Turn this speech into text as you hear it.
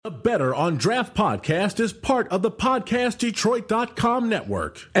The Better on Draft podcast is part of the PodcastDetroit.com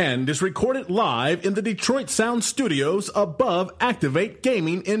network and is recorded live in the Detroit Sound Studios above Activate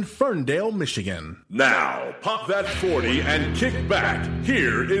Gaming in Ferndale, Michigan. Now, pop that 40 and kick back.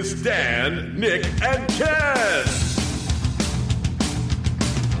 Here is Dan, Nick, and Ken.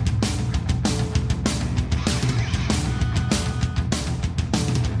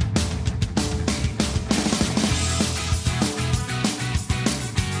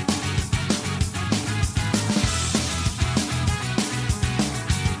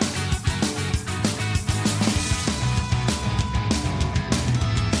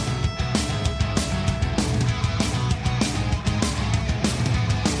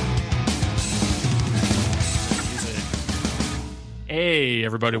 Hey,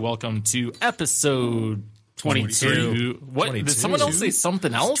 everybody, welcome to episode 22. What? 22? Did someone else say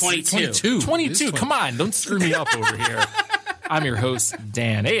something else? 22. Come on, don't screw me up over here. I'm your host,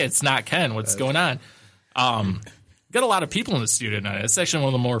 Dan. Hey, it's not Ken. What's going on? Got a lot of people in the studio tonight. It's actually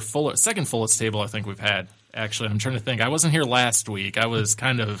one of the more second fullest table I think we've had. Actually, I'm trying to think. I wasn't here last week. I was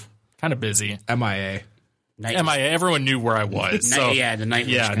kind of busy. MIA. Everyone knew where I was. The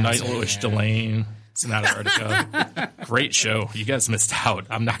Nightwish Delane. It's not Antarctica. Great show. You guys missed out.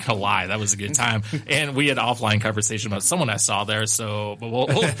 I'm not going to lie. That was a good time. And we had offline conversation about someone I saw there. So, but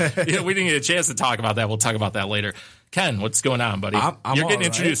we didn't get a chance to talk about that. We'll talk about that later. Ken, what's going on, buddy? You're getting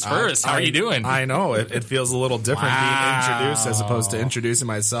introduced first. How are you doing? I know. It feels a little different being introduced as opposed to introducing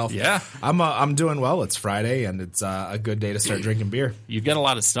myself. Yeah. I'm doing well. It's Friday, and it's a good day to start drinking beer. You've got a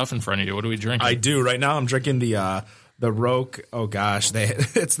lot of stuff in front of you. What are we drinking? I do. Right now I'm drinking the ROAK. Oh, gosh.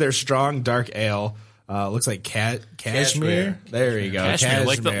 It's their strong dark ale. Looks like Kashmir. There you go. Kashmir.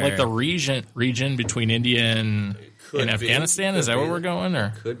 Like the region between India and Afghanistan. Is that where we're going?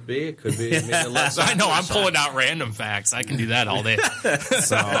 Or could be. I know. I'm pulling out random facts. I can do that all day.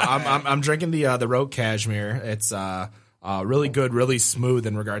 So I'm drinking the ROAK Kashmir. It's really good, really smooth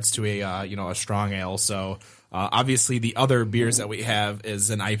in regards to a strong ale. So. Obviously, the other beers that we have is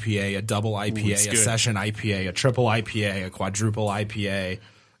an IPA, a double IPA, a session IPA, a triple IPA, a quadruple IPA,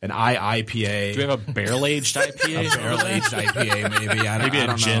 an IPA. Do we have a barrel-aged IPA? A barrel-aged IPA, maybe. I don't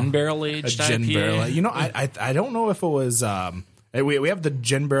know. Gin barrel-aged IPA? Gin barrel. You know, I don't know if it was... we have the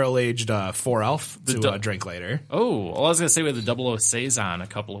gin barrel-aged 4 Elf to drink later. Oh, well, I was going to say we had the 00 Saison a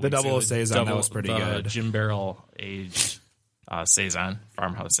couple of weeks ago. The 00 Saison, that was pretty good. Gin barrel-aged Saison,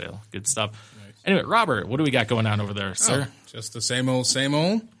 farmhouse ale. Good stuff. Anyway, Robert, what do we got going on over there, sir? Just the same old.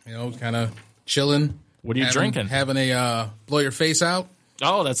 You know, kind of chilling. What are you drinking? Having a blow your face out.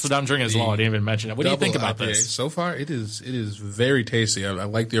 Oh, that's what I'm drinking as well. I didn't even mention it. What do you think about IPA. this? So far, it is very tasty. I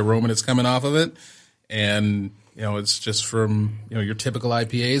like the aroma that's coming off of it, and it's just from your typical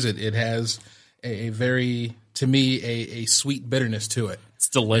IPAs. It has a very, to me, a sweet bitterness to it. It's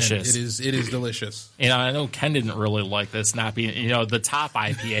delicious. And it is delicious. And I know Ken didn't really like this, not being the top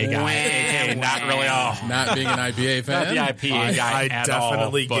IPA guy. Not being an IPA fan. Not the IPA guy. I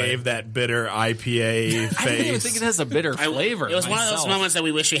definitely gave that bitter IPA face. I don't even think it has a bitter flavor. It was one of those moments that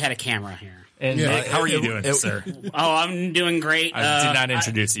we wish we had a camera here. And Nick, how are you doing, sir? Oh, I'm doing great. I did not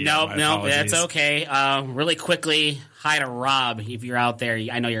introduce you. No, that's okay. Really quickly, hi to Rob if you're out there.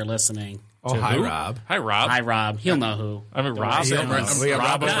 I know you're listening. Oh, hi, who? Rob. Hi, Rob. Hi, Rob. He'll know who. I mean, Rob.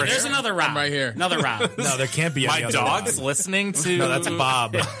 Rob no, there's another Rob. I'm right here. Another Rob. No, there can't be any My other dog's Rob. listening to... No, that's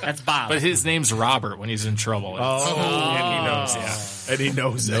Bob. That's Bob. But his name's Robert when he's in trouble. And he knows, yeah. And he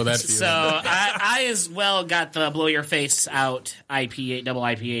knows it. That so I as well got the Blow Your Face Out IPA, double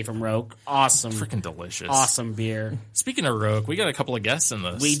IPA from ROAK. Awesome. Freaking delicious. Awesome beer. Speaking of ROAK, we got a couple of guests in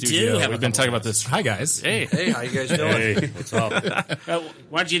the studio. We do. We've been talking about this. Hi, guys. Hey, how you guys doing? Hey. What's up?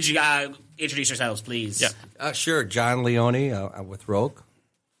 Why don't you introduce yourselves, please? Yeah. Sure, John Leone with ROAK.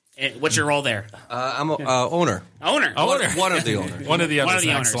 And what's your role there? I'm a owner. Owner. One of the owners. One of the others.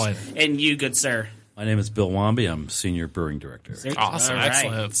 Excellent. And you, good sir. My name is Bill Wamby. I'm Senior Brewing Director. Awesome. All right.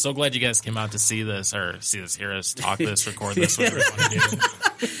 Excellent. So glad you guys came out to hear us, hear us, talk this, record this, whatever you want to do.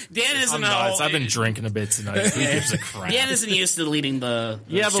 Dan isn't I've been drinking a bit tonight. Who gives a crap? Dan isn't used to leading the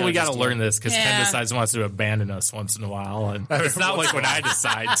but we got to shows learn this because Ken Yeah. decides he wants to abandon us once in a while. And it's not like when I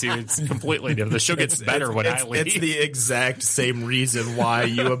decide to. It's completely different. The show gets better when I leave. It's the exact same reason why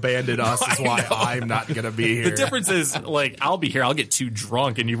you abandoned us is why I'm not going to be here. The difference is, I'll be here. I'll get too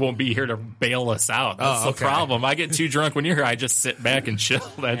drunk, and you won't be here to bail us out. That's the problem. I get too drunk when you're here. I just sit back and chill.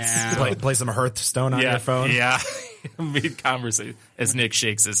 That's play some Hearthstone on your phone. Yeah. Mid-conversation as Nick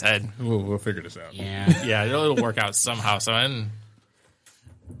shakes his head. We'll figure this out. Yeah. Yeah, it'll work out somehow. So,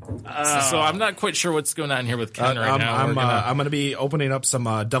 So I'm not quite sure what's going on here with Ken right now. I'm going to be opening up some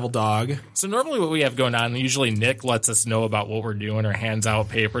Devil Dog. So normally what we have going on, usually Nick lets us know about what we're doing or hands out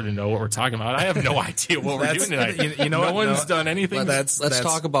paper to know what we're talking about. I have no idea what we're doing tonight. You know no one's done anything. Let's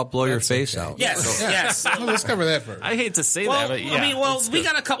talk about blow your face out. Yes. Well, let's cover that first. I hate to say Well, that, but yeah. we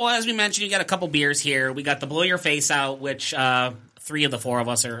got a couple, as we mentioned, you got a couple beers here. We got the Blow Your Face Out, which 3 of the 4 of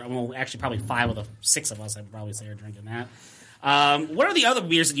us are, well, actually probably 5 of the 6 of us, I'd probably say, are drinking that. What are the other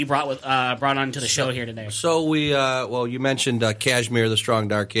beers that you brought onto the show here today? So we, you mentioned Kashmir, the Strong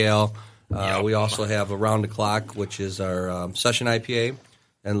Dark Ale. We also have Around the Clock, which is our session IPA,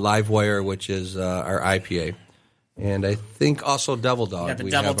 and Livewire, which is our IPA. And I think also Devil Dog. Got the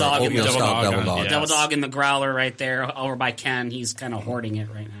Devil Dog. Devil Dog. Devil Dog in the growler right there over by Ken. He's kind of hoarding it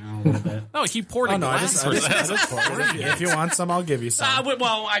right now a little bit. No, he poured a glass for that. If you want some, I'll give you some.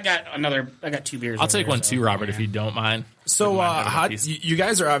 Well, I got 2 beers. I'll take one so, too, Robert, yeah. if you don't mind. So, you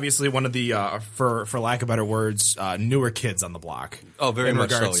guys are obviously one of the, for lack of better words, newer kids on the block. Oh, very in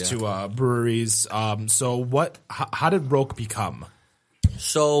much regards so, yeah. to breweries. So, how did ROAK become?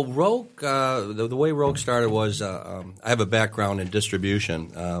 So ROAK, the way ROAK started was I have a background in distribution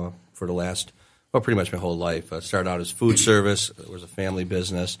for the last, pretty much my whole life. I started out as food service. It was a family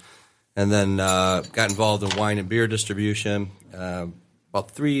business. And then got involved in wine and beer distribution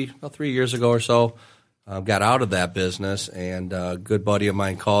about 3 years ago or so. Got out of that business, and a good buddy of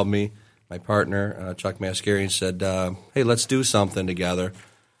mine called me, my partner, Chuck Mascarian, said, hey, let's do something together.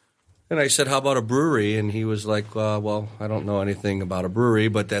 And I said, how about a brewery? And he was like, well, I don't know anything about a brewery,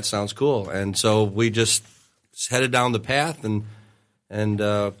 but that sounds cool. And so we just headed down the path and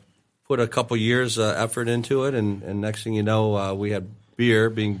put a couple years effort into it. And next thing you know, we had beer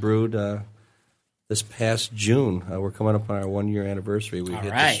being brewed this past June. We're coming up on our 1-year anniversary. We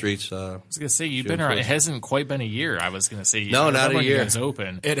hit the streets. I was going to say, you've been around. It hasn't quite been a year. I was going to say, no, not a year. It's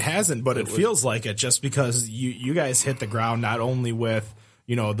open. It hasn't, but it feels like it just because you guys hit the ground not only with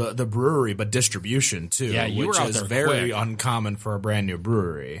the brewery, but distribution too. Yeah, you which were out is there very quick. Uncommon for a brand new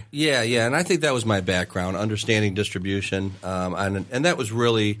brewery. Yeah, and I think that was my background, understanding distribution, and that was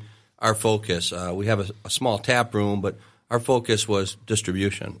really our focus. We have a small tap room, but our focus was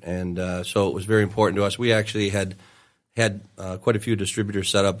distribution, and so it was very important to us. We actually had quite a few distributors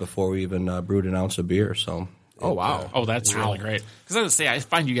set up before we even brewed an ounce of beer. So. Oh, wow. Oh, that's really great. Because I would say, I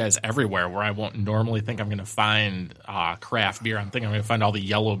find you guys everywhere where I won't normally think I'm going to find craft beer. I'm thinking I'm going to find all the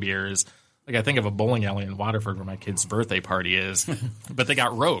yellow beers. Like, I think of a bowling alley in Waterford where my kid's birthday party is, but they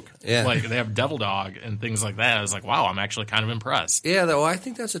got ROAK. Yeah. Like, they have Devil Dog and things like that. I was like, wow, I'm actually kind of impressed. Yeah, though, I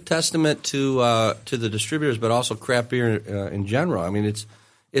think that's a testament to the distributors, but also craft beer in general. I mean,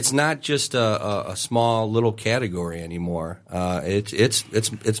 it's not just a small little category anymore.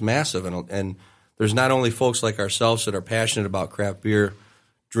 It's massive, and there's not only folks like ourselves that are passionate about craft beer,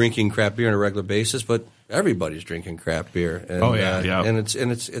 drinking craft beer on a regular basis, but everybody's drinking craft beer. And,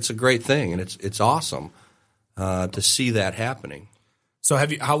 and it's a great thing, and it's awesome to see that happening. So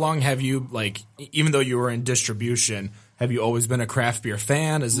how long have you, like, even though you were in distribution, have you always been a craft beer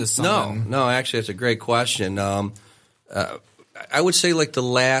fan? Is this something? No, actually, it's a great question. I would say like the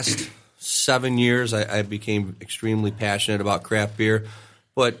last 7 years, I became extremely passionate about craft beer.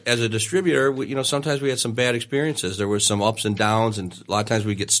 But as a distributor, sometimes we had some bad experiences. There were some ups and downs, and a lot of times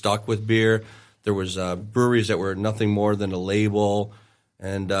we get stuck with beer. There was breweries that were nothing more than a label,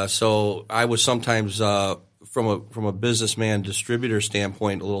 and so I was sometimes, from a businessman distributor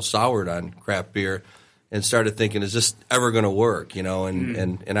standpoint, a little soured on craft beer, and started thinking, is this ever going to work? And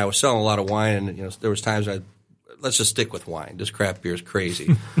I was selling a lot of wine, and there was times let's just stick with wine. This craft beer is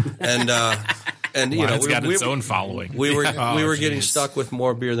crazy, and Wine's got its own following. We were getting stuck with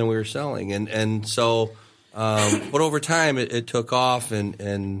more beer than we were selling, and so, but over time it took off,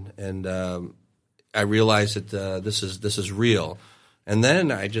 and I realized that this is real, and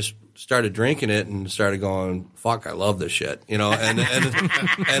then I just started drinking it and started going, fuck, I love this shit, and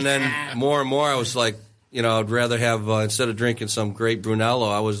then more and more I was like, I'd rather have instead of drinking some great Brunello,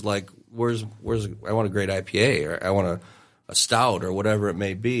 I was like, where's I want a great IPA, or I want a stout, or whatever it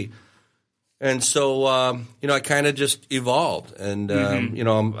may be. And so, I kind of just evolved, and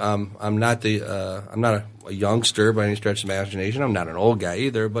I'm not a youngster by any stretch of the imagination. I'm not an old guy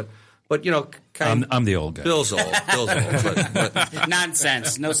either, but I'm the old guy. Bill's old, but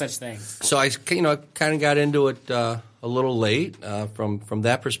nonsense, no such thing. So I kind of got into it a little late from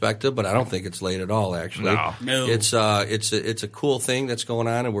that perspective, but I don't think it's late at all. Actually, no. It's a cool thing that's going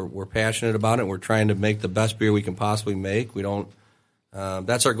on, and we're passionate about it. We're trying to make the best beer we can possibly make. We don't.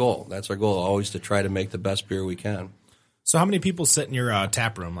 That's our goal. That's our goal, always to try to make the best beer we can. So how many people sit in your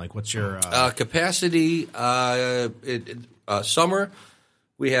tap room? Like, what's your capacity? Summer,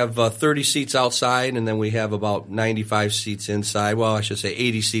 We have 30 seats outside, and then we have about 95 seats inside. Well, I should say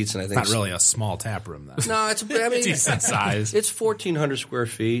 80 seats, and I think Not really a small tap room, then. No, it's decent size. It's 1,400 square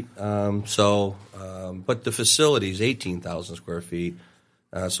feet. But the facility is 18,000 square feet.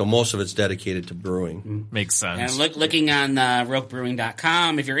 So most of it's dedicated to brewing. Makes sense. And looking on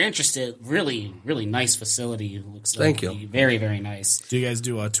ROAKBrewing.com, if you're interested, really, really nice facility. Looks like Thank you. Very, very nice. Do you guys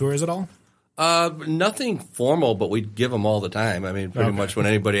do tours at all? Nothing formal, but we give them all the time. I mean, pretty much when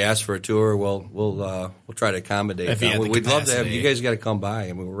anybody asks for a tour, we'll try to accommodate If you them. had the We'd love to have capacity. you guys. Got to come by.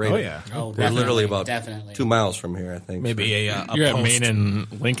 I mean, we're right. Oh, yeah. We're literally about definitely. 2 miles from here, I think. Maybe a You're at post, Maine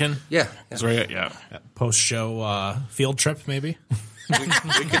and Lincoln? Yeah, That's right. Yeah. post-show field trip, maybe?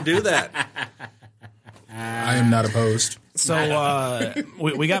 we can do that. I am not opposed. So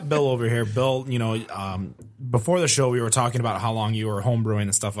we got Bill over here. Bill, before the show, we were talking about how long you were home brewing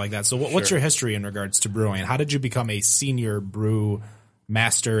and stuff like that. So what's your history in regards to brewing? How did you become a senior brew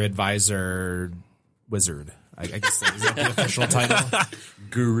master advisor wizard? I guess is that the official title?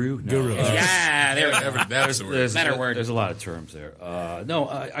 Guru. No. Guru. Yeah, there we go. That is a word. Better word. There's a lot of terms there. No,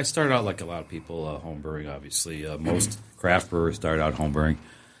 I started out like a lot of people, home brewing, obviously. Most craft brewers start out home brewing.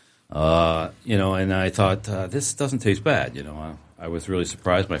 And I thought, this doesn't taste bad. I was really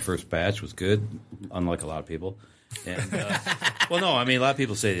surprised. My first batch was good, unlike a lot of people. And, a lot of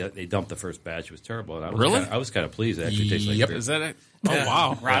people say they dumped the first batch. It was terrible. And I was kind of pleased. It actually tastes like beer. Is that it? Oh,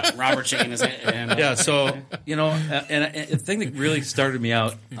 wow. Robert Shane is it? And, Yeah, so, and the thing that really started me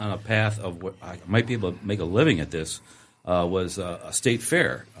out on a path of what I might be able to make a living at this was a state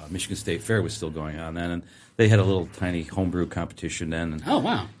fair. Michigan State Fair was still going on then, and they had a little tiny homebrew competition then. And, oh,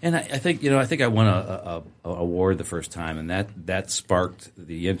 wow. And I think I won a award the first time, and that sparked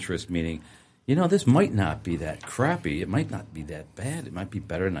the interest, meaning, this might not be that crappy. It might not be that bad. It might be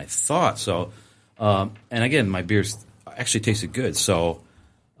better than I thought. So, and again, my beers actually tasted good. So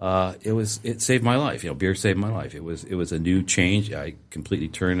it saved my life. Beer saved my life. It was a new change. I completely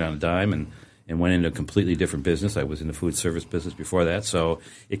turned on a dime and went into a completely different business. I was in the food service business before that, so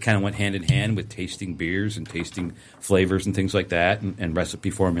it kind of went hand in hand with tasting beers and tasting flavors and things like that, and recipe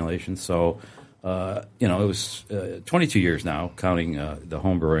formulation. So, it was 22 years now, counting the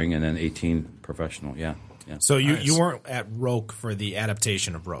home brewing, and then 18 professional. Yeah. So you weren't at ROAK for the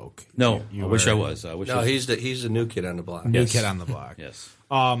adaptation of ROAK. No, I wish I was. He's the new kid on the block. New kid on the block. Yes.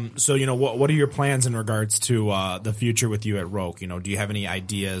 So what are your plans in regards to the future with you at ROAK? Do you have any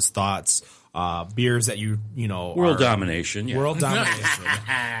ideas, thoughts, beers that world domination? Yeah. World domination.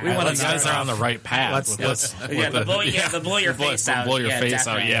 We want to guys are on the right path. The blow your face out. Blow your face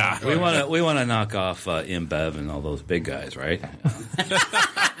out. Yeah. We want to knock off InBev and all those big guys, right?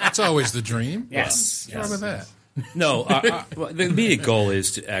 That's always the dream. Yes. What's wrong with that? No, the immediate goal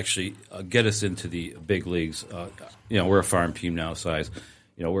is to actually get us into the big leagues. We're a farm team now, size.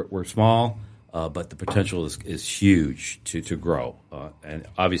 We're small, but the potential is huge to grow. And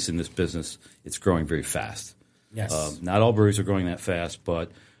obviously, in this business, it's growing very fast. Yes. Not all breweries are growing that fast,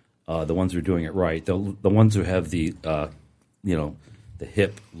 but the ones who are doing it right, the ones who have the the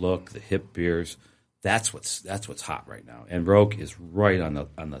hip look, the hip beers. That's what's hot right now, and ROAK is right on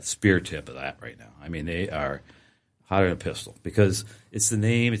the spear tip of that right now. I mean, they are hotter than a pistol because it's the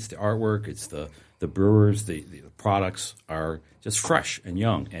name, it's the artwork, it's the brewers, the products are just fresh and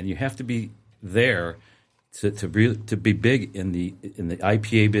young, and you have to be there to be big in the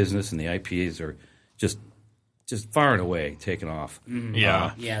IPA business, and the IPAs are just far and away taken off.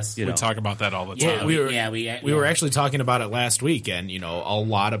 Yeah. Yes. We talk about that all the time. We were actually talking about it last week, and a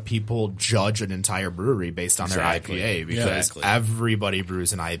lot of people judge an entire brewery based on their IPA because everybody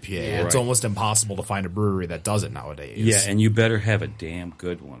brews an IPA. Yeah, it's almost impossible to find a brewery that does it nowadays. Yeah, and you better have a damn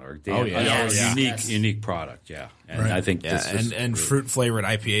good one or a unique product. Yeah, and I think and fruit flavored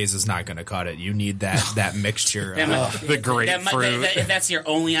IPAs is not going to cut it. You need that mixture. The grapefruit. If that's your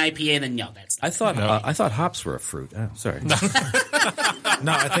only IPA, then no, that's not. I thought hops were a fruit. Oh, sorry. No,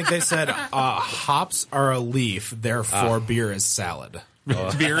 I think they said hops are a leaf, therefore beer is salad.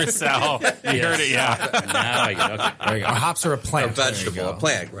 Beer is salad. You heard it, yeah. Now I get okay. There you go. Hops are a plant. A vegetable, a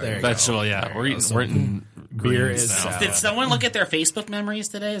plant, right? Vegetable, yeah. We're eating beer is salad. Did someone look at their Facebook memories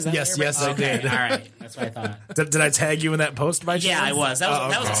today? Is that Yes, I did. All right, that's what I thought. Did I tag you in that post by chance? Yeah, I was.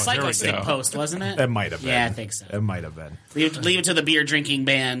 That was a Psycho Stick post, wasn't it? It might have been. Yeah, I think so. It might have been. Leave it to the beer drinking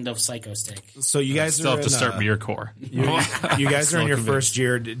band of Psycho Stick. So you guys still have to start beer core. You guys are in your first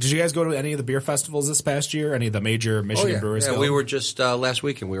year. Did you guys go to any of the beer festivals this past year? Any of the major Michigan brewers? Yeah, we were just last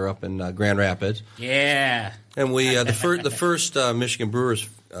weekend. We were up in Grand Rapids. Yeah. And we the first Michigan Brewers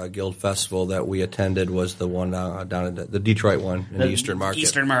Guild Festival that we attended was the one down at the Detroit one in the Eastern Market.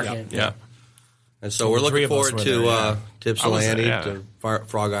 Eastern Market. Yeah. And so we're looking forward to Ypsilanti, to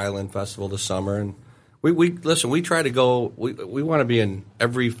Frog Island Festival this summer. And we try to go. We want to be in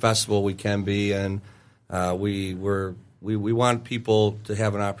every festival we can be, and we want people to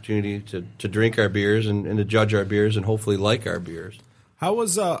have an opportunity to drink our beers and to judge our beers and hopefully like our beers. How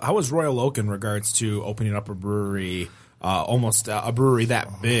was Royal Oak in regards to opening up a brewery? Almost a brewery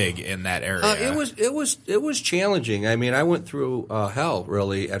that big in that area. It was challenging. I mean, I went through hell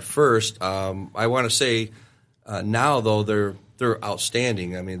really at first. I want to say now though they're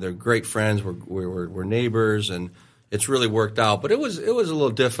outstanding. I mean, they're great friends. We're neighbors, and it's really worked out. But it was a little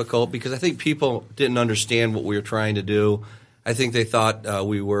difficult because I think people didn't understand what we were trying to do. I think they thought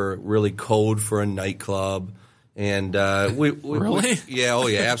we were really code for a nightclub. And really?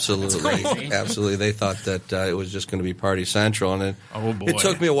 Absolutely, absolutely. They thought that it was just going to be Party Central, and it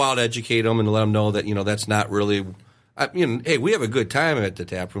took me a while to educate them and to let them know that that's not really. Hey, we have a good time at the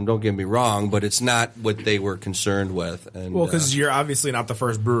tap room. Don't get me wrong, but it's not what they were concerned with. And because you're obviously not the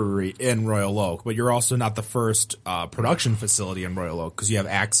first brewery in Royal Oak, but you're also not the first production facility in Royal Oak because you have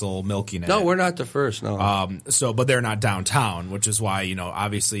Axel milking it. No, we're not the first. No. But they're not downtown, which is why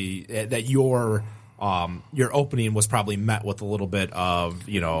obviously that your opening was probably met with a little bit of,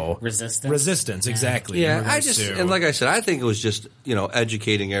 resistance. Exactly. Yeah, and like I said, I think it was just,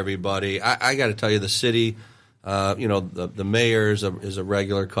 educating everybody. I got to tell you, the city, the mayor is a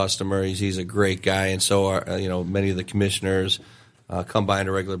regular customer. He's a great guy, and so are, many of the commissioners come by on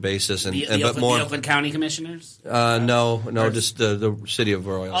a regular basis. And the Oakland County commissioners? No, just the city of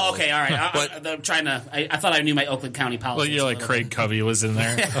Royal. Oh, okay, all right. I'm trying to. I thought I knew my Oakland County politics. Well, you're like Craig Covey was in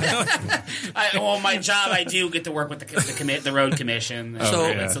there. My job, I do get to work with the road commission.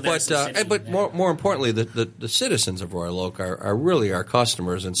 But more importantly, the citizens of Royal Oak are really our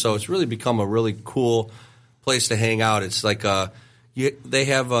customers, and so it's really become a really cool place to hang out. It's like they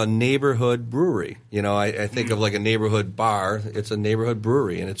have a neighborhood brewery. I think of like a neighborhood bar. It's a neighborhood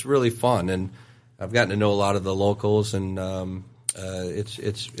brewery, and it's really fun. And I've gotten to know a lot of the locals, and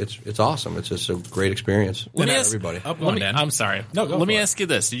it's awesome. It's just a great experience for everybody. I'm sorry. No, let me ask you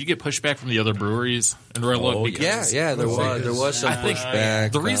this: did you get pushback from the other breweries in Royal Oak? Yeah, there was some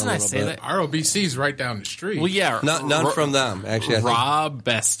pushback. The reason I say that ROBC's right down the street. Well, yeah, none from them actually. Rob,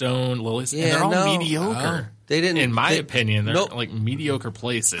 Bastogne, Lily's, and they're all mediocre. They didn't. In my opinion, they're like mediocre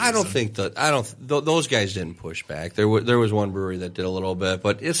places. I don't think that. Those guys didn't push back. There was one brewery that did a little bit,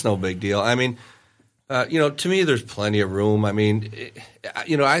 but it's no big deal. I mean, to me, there's plenty of room. I mean,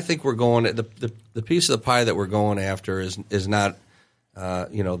 I think we're going the piece of the pie that we're going after is not,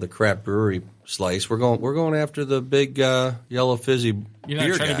 the crap brewery slice. We're going after the big yellow fizzy. You're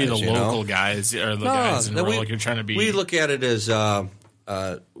not trying to be the local guys or the guys in Royal Oak. You're trying to be. We look at it as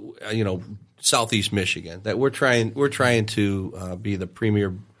Southeast Michigan, that we're trying to be the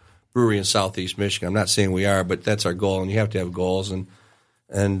premier brewery in Southeast Michigan. I'm not saying we are, but that's our goal, and you have to have goals.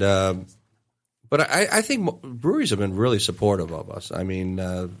 But I think breweries have been really supportive of us. I mean,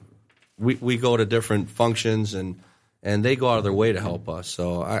 we go to different functions, and they go out of their way to help us.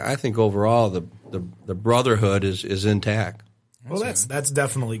 So I think overall the brotherhood is intact. Well, that's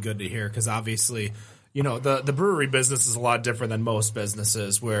definitely good to hear, because obviously, the brewery business is a lot different than most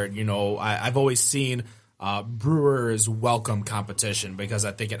businesses where, I've always seen brewers welcome competition because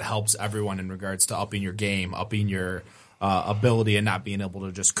I think it helps everyone in regards to upping your game, upping your ability, and not being able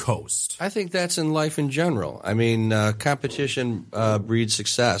to just coast. I think that's in life in general. I mean, competition breeds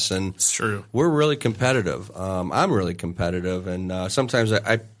success, and it's true. We're really competitive. I'm really competitive, and sometimes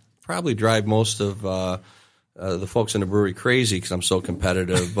I probably drive most of the folks in the brewery crazy because I'm so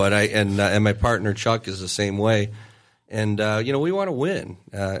competitive. But and my partner Chuck is the same way. And we want to win.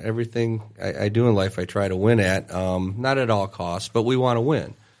 Everything I do in life, I try to win at. Not at all costs, but we want to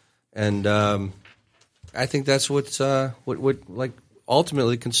win. And I think that's what like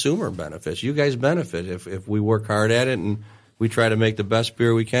ultimately consumer benefits. You guys benefit if we work hard at it and we try to make the best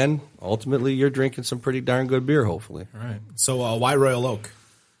beer we can. Ultimately, you're drinking some pretty darn good beer, hopefully. All right. So why Royal Oak?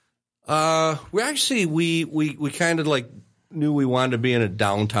 We kind of like knew we wanted to be in a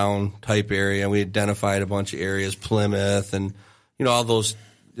downtown type area, and we identified a bunch of areas, Plymouth, and all those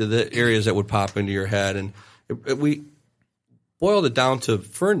the areas that would pop into your head, and we boiled it down to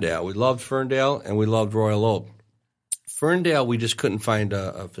Ferndale. We loved Ferndale, and we loved Royal Oak. Ferndale, we just couldn't find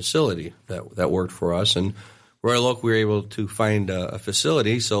a facility that worked for us, and Royal Oak, we were able to find a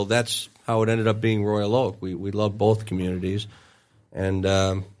facility, so that's how it ended up being Royal Oak. We loved both communities, and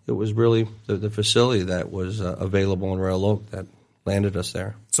it was really the facility that was available in Royal Oak that landed us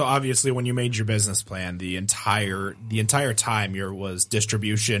there. So obviously, when you made your business plan, the entire time was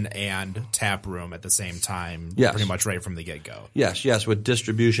distribution and tap room at the same time. Yes. Pretty much right from the get go. Yes, with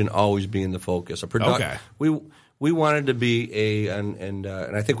distribution always being the focus. Okay. We wanted to be and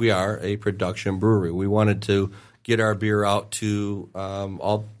I think we are a production brewery. We wanted to get our beer out to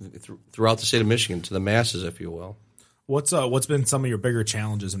throughout the state of Michigan, to the masses, if you will. What's been some of your bigger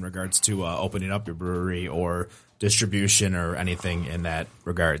challenges in regards to opening up your brewery or distribution or anything in that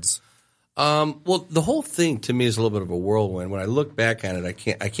regards? Well, the whole thing to me is a little bit of a whirlwind. When I look back on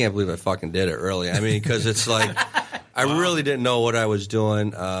it, I can't believe I fucking did it. Really, I mean, because it's like I really didn't know what I was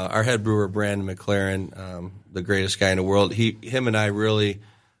doing. Our head brewer, Brandon McLaren, the greatest guy in the world, him and I really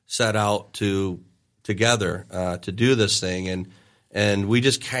set out together to do this thing, and we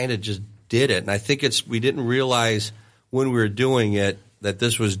just kind of just did it. And I think we didn't realize when we were doing it that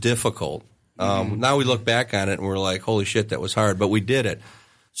this was difficult. Now we look back on it and we're like, holy shit, that was hard, but we did it.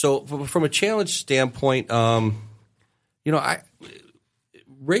 So from a challenge standpoint, right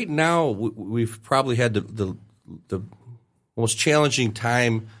now we've probably had the most challenging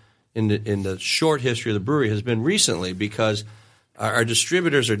time in the short history of the brewery has been recently, because our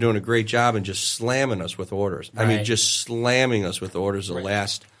distributors are doing a great job in just slamming us with orders. Right. I mean, just slamming us with orders the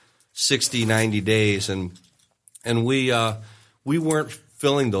last 60, 90 days. And we weren't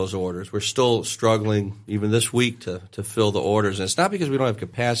filling those orders. We're still struggling even this week to fill the orders. And it's not because we don't have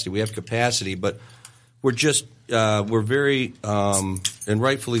capacity. We have capacity, but we're just we're very and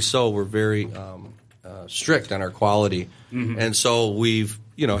rightfully so. We're very strict on our quality, and so we've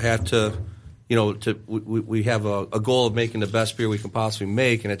had to. We have a goal of making the best beer we can possibly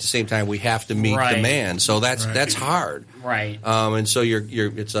make, and at the same time we have to meet demand. So that's hard, right? And so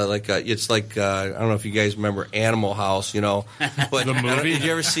it's like I don't know if you guys remember Animal House, but the movie. Did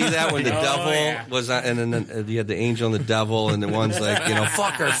you ever see that when the devil was on, and then you had the angel and the devil, and the one's like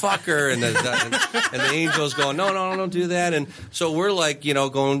fuck her, and the angel's going no, don't do that, and so we're like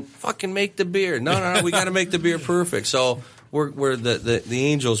going fucking make the beer. No, we got to make the beer perfect. So. We're the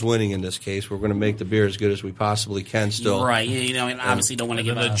Angels winning in this case. We're going to make the beer as good as we possibly can still. Right. And obviously don't want to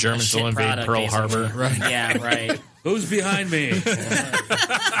give the Germans will invade Pearl Harbor. Right. Yeah, right. Who's behind me?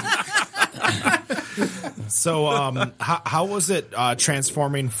 So how was it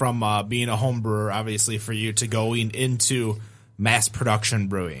transforming from being a home brewer, obviously, for you to going into mass production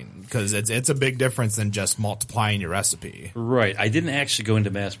brewing? Because it's a big difference than just multiplying your recipe. Right. I didn't actually go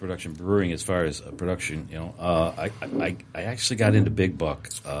into mass production brewing as far as production. I actually got into Big Buck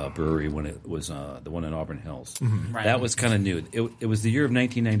Brewery when it was the one in Auburn Hills. Mm-hmm. Right. That was kind of new. It was the year of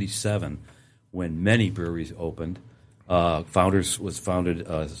 1997 when many breweries opened. Founders was founded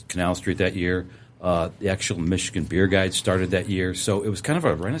Canal Street that year. The actual Michigan Beer Guide started that year. So it was kind of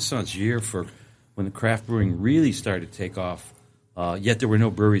a renaissance year for when the craft brewing really started to take off. Yet there were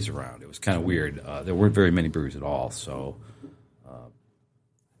no breweries around. It was kind of weird. There weren't very many breweries at all. So,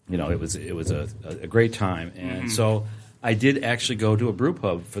 it was a great time. And so I did actually go to a brew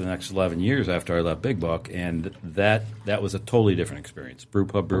pub for the next 11 years after I left Big Buck, and that was a totally different experience. Brew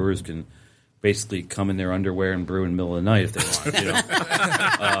pub brewers can basically come in their underwear and brew in the middle of the night if they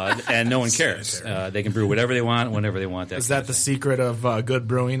want, and no one cares. They can brew whatever they want, whenever they want. Is that the secret of good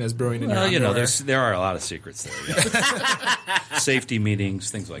brewing? Is brewing in your underwear? There are a lot of secrets there. Yeah. Safety meetings,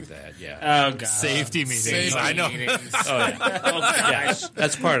 things like that. Yeah. Oh God. Safety meetings. I know. Oh yeah. Oh gosh.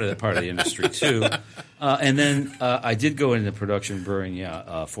 That's part of the industry too. And then I did go into production brewing.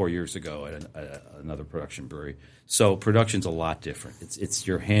 4 years ago at another production brewery. So production's a lot different. It's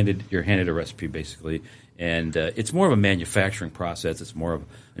you're handed a recipe basically, and it's more of a manufacturing process. It's more of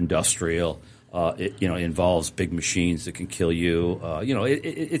industrial. It involves big machines that can kill you.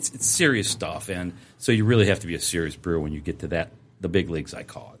 It's serious stuff, and so you really have to be a serious brewer when you get to the big leagues, I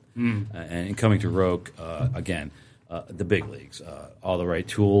call it. And coming to ROAK again, the big leagues, all the right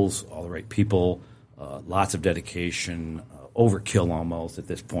tools, all the right people, lots of dedication. Overkill almost at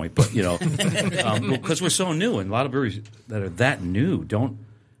this point, but because we're so new, and a lot of breweries that are that new don't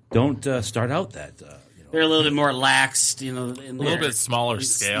start out that. They're a little bit more laxed, in a little bit smaller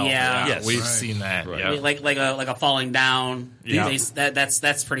scale. Yeah, yes, we've seen that. Right. Yeah. Like a falling down. Yeah.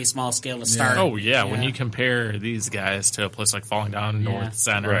 That's pretty small scale to start. Oh yeah. When you compare these guys to a place like Falling Down, North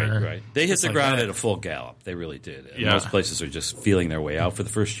Center, right. They hit the ground at a full gallop. They really did. And most places are just feeling their way out for the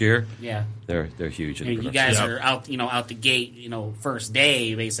first year. Yeah, they're huge. You guys are out, out the gate, first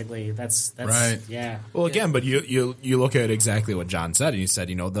day basically. That's right. Yeah. Well, again, but you look at exactly what John said, and you said,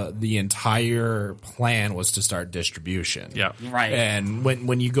 the entire plant plan was to start distribution. Yeah. Right. And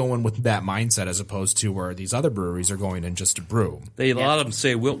when you go in with that mindset as opposed to where these other breweries are going in just to brew. A lot of them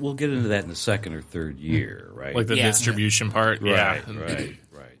say, we'll get into that in the second or third year, right? Like the distribution part. Right.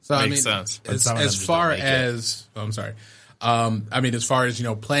 So Makes sense. As far as as far as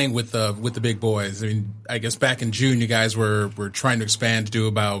playing with the big boys. I mean, I guess back in June, you guys were trying to expand to do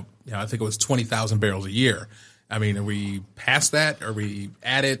about I think it was 20,000 barrels a year. I mean, are we past that? Are we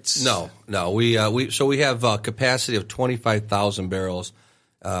at it? No. We have a capacity of 25,000 barrels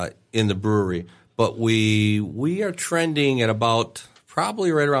in the brewery, but we are trending at about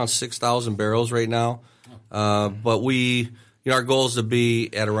probably right around 6,000 barrels right now. But our goal is to be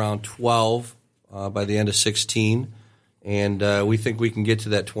at around 12 by the end of 16, and we think we can get to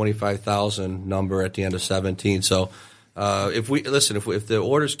that 25,000 number at the end of 17. So. If the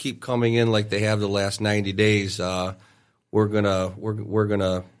orders keep coming in like they have the last 90 days, we're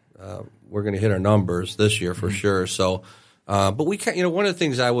gonna hit our numbers this year for sure. So, but we can't. One of the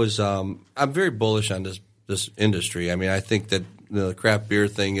things I'm very bullish on this industry. I mean, I think that the craft beer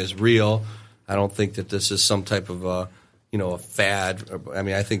thing is real. I don't think that this is some type of a fad. I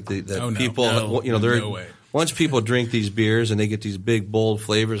mean, I think that people, no way. Once people drink these beers and they get these big, bold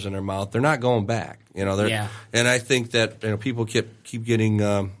flavors in their mouth, they're not going back. And I think that people keep getting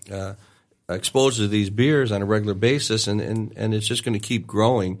exposed to these beers on a regular basis, and it's just going to keep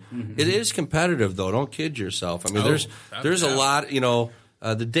growing. Mm-hmm. It is competitive, though. Don't kid yourself. I mean, there's a lot.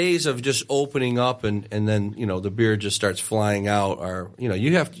 The days of just opening up and then the beer just starts flying out are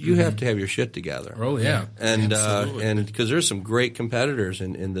you have to have your shit together. Oh yeah, and because there's some great competitors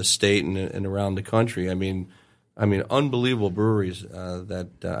in the state and around the country. I mean, unbelievable breweries that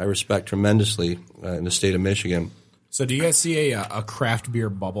I respect tremendously in the state of Michigan. So, do you guys see a craft beer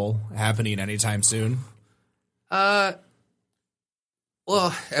bubble happening anytime soon? Well,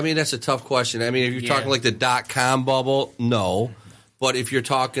 I mean, that's a tough question. I mean, if you're talking like the .com bubble, no. But if you're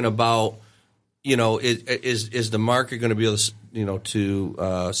talking about, is the market going to be able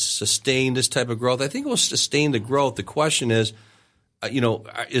to, sustain this type of growth? I think it will sustain the growth. The question is,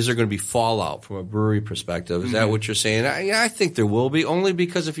 is there going to be fallout from a brewery perspective? Is that what you're saying? I think there will be, only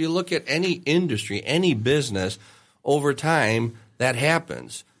because if you look at any industry, any business, over time, that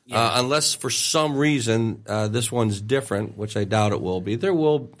happens. Yeah. Unless for some reason this one's different, which I doubt it will be. That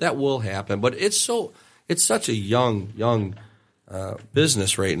will happen. But it's such a young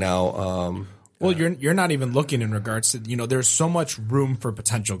business right now. Well, you're not even looking in regards to there's so much room for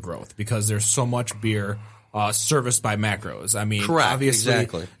potential growth because there's so much beer serviced by macros. I mean, correct, obviously,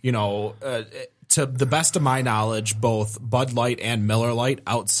 exactly. To the best of my knowledge, both Bud Light and Miller Lite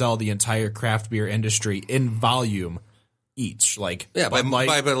outsell the entire craft beer industry in volume each. Like by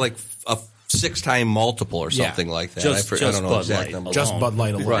like a 6-time multiple or something like that. I don't know exact number. Just Bud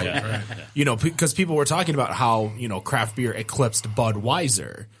Light alone. Right. Because people were talking about how craft beer eclipsed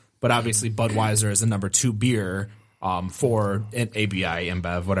Budweiser, but obviously Budweiser is the number 2 beer for an ABI,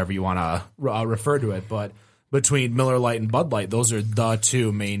 InBev, whatever you want to refer to it. But between Miller Lite and Bud Light, those are the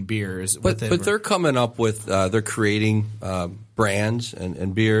 2 main beers. But they're coming up with they're creating brands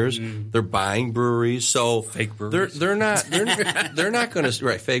and beers. They're buying breweries, so fake breweries. They're not going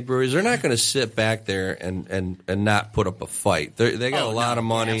to fake breweries. They're not going to sit back there and not put up a fight. They got a lot of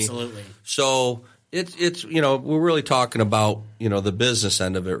money. Absolutely. So it's we're really talking about the business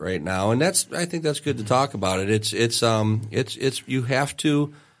end of it right now, and I think that's good to talk about it. It's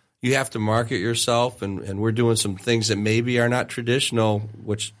you have to market yourself, and we're doing some things that maybe are not traditional,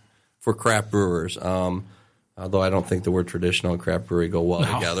 which for craft brewers. Although I don't think the word traditional and craft brewery go well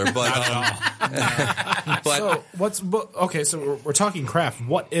together. But so we're talking craft.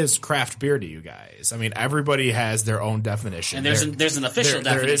 What is craft beer to you guys? I mean, everybody has their own definition. And there's an official definition.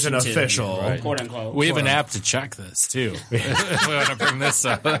 There is an official, right. Quote unquote. We have an app to check this too. If we want to bring this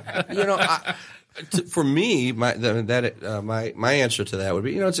up. For me, my answer to that would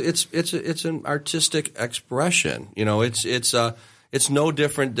be, it's an artistic expression. It's no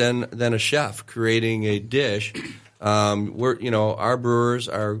different than a chef creating a dish. Our brewers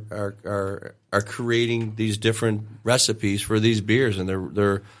are creating these different recipes for these beers,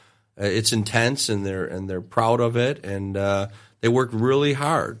 and it's intense, and they're proud of it, and they work really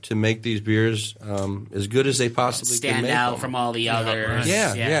hard to make these beers as good as they possibly can make out them. From all the others.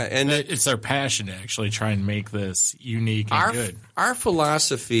 Yeah, and it's their passion to actually try and make this unique and good. Our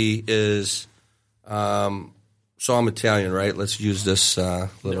philosophy is, so I'm Italian, right? Let's use this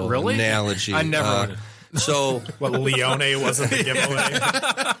little analogy. I never would. So, Leone wasn't the giveaway.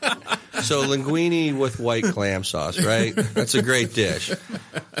 So linguine with white clam sauce, right? That's a great dish.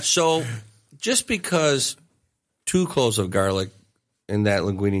 So just because 2 cloves of garlic in that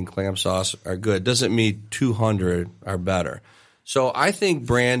linguine and clam sauce are good. Doesn't mean 200 are better. So I think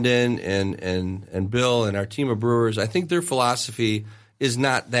Brandon and Bill and our team of brewers, I think their philosophy is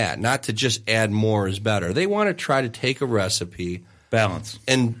not to just add more is better. They want to try to take a recipe, balance,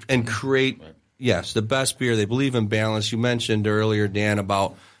 and create, yes, the best beer. They believe in balance. You mentioned earlier, Dan,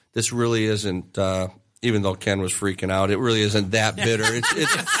 about this really isn't, even though Ken was freaking out, it really isn't that bitter.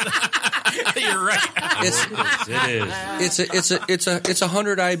 You're right. It's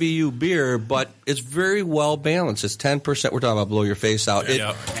 100 IBU beer, but it's very well balanced. It's 10%. We're talking about blow your face out.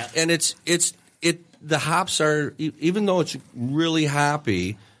 And the hops are, even though it's really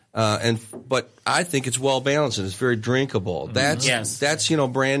hoppy, but I think it's well balanced and it's very drinkable. That's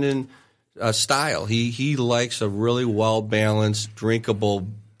Brandon style. He likes a really well balanced, drinkable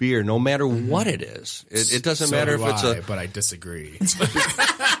beer, no matter what it is. It doesn't matter if it's but I disagree.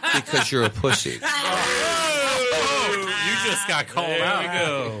 Because you're a pussy. You just got called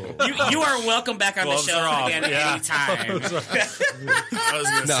out. You are welcome back on the show again anytime. I was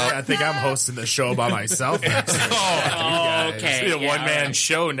going to say, I think I'm hosting the show by myself next week. Okay. It's a one-man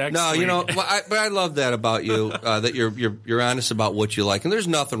show next week. But I love that about you, that you're honest about what you like. And there's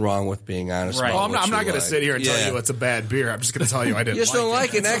nothing wrong with being honest about what you like. I'm not going to sit here and tell you it's a bad beer. I'm just going to tell you I didn't just don't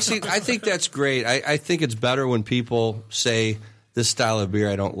like it. And actually, I think that's great. I think it's better when people say this style of beer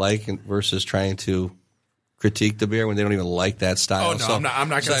I don't like versus trying to critique the beer when they don't even like that style. Oh no, so, I'm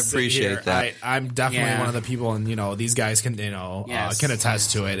not going to appreciate that. I'm definitely one of the people, and these guys can can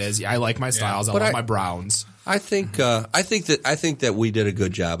attest to it. As I like my styles, I love my browns. I think that we did a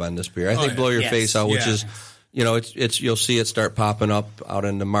good job on this beer. I think Blow Your Face Out, which is it's you'll see it start popping up out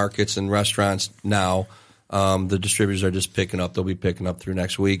in the markets and restaurants now. The distributors are just picking up. They'll be picking up through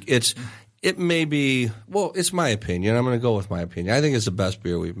next week. It may be, it's my opinion. I'm going to go with my opinion. I think it's the best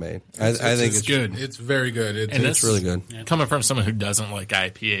beer we've made. I think it's good. It's very good. It's really good. Coming from someone who doesn't like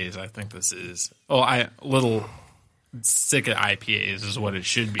IPAs, I think this is little sick of IPAs is what it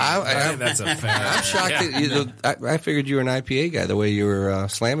should be. I think that's a fact. I'm shocked that I figured you were an IPA guy the way you were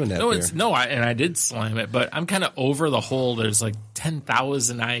slamming that beer. I did slam it, but I'm kind of over the whole. There's like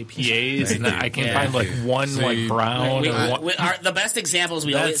 10,000 IPAs, and I can find like one like brown. The best examples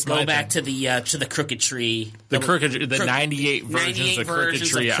we always go back to the Crooked Tree, the 98 versions of Crooked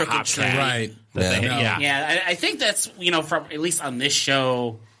Tree, right? I think that's from at least on this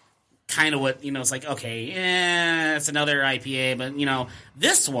show. Kind of what it's like. Okay, it's another IPA, but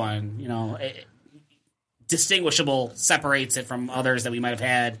this one, distinguishable, separates it from others that we might have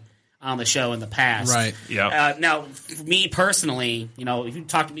had on the show in the past. Right. Yeah. Now, for me personally,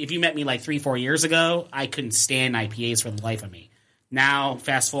 if you met me like 3-4 years ago, I couldn't stand IPAs for the life of me. Now,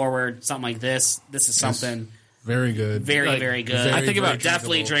 fast forward, something like this is something. Very good. Very good. I think about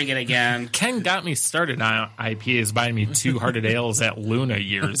definitely drink it again. Ken got me started on IPAs, buying me 2 Hearted Ales at Luna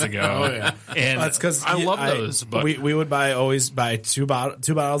years ago. And that's because I love those. But we would always buy two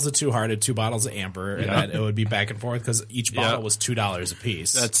bottles of 2 Hearted, 2 bottles of Amber, and it would be back and forth because each bottle was $2 a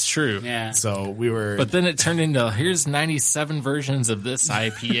piece. That's true. Yeah. So we were. But then it turned into here's 97 versions of this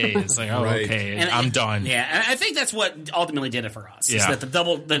IPA. It's like okay, and I'm done. Yeah, and I think that's what ultimately did it for us. Is that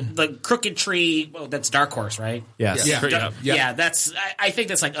the Crooked Tree? That's Dark Horse, right? Yes. Yeah. That's. I think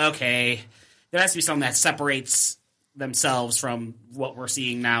that's like okay. There has to be something that separates themselves from what we're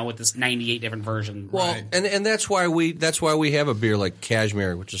seeing now with this 98 different versions. Well, and that's why we have a beer like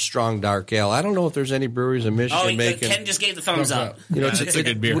Kashmir, which is strong dark ale. I don't know if there's any breweries in Michigan making. Ken just gave the thumbs up. It's a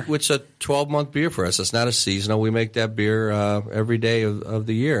good beer. It's a 12-month beer for us. It's not a seasonal. We make that beer every day of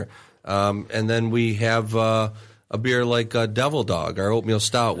the year, and then we have. A beer like Devil Dog, our oatmeal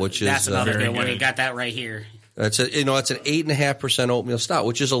stout, which that's is another good one. You got that right here. It's an 8.5% oatmeal stout,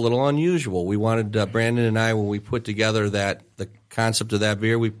 which is a little unusual. We wanted Brandon and I, when we put together the concept of that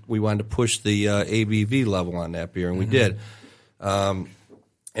beer, we wanted to push the ABV level on that beer, and we did. And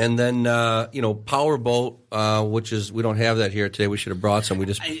then Powerboat, which is we don't have that here today. We should have brought some.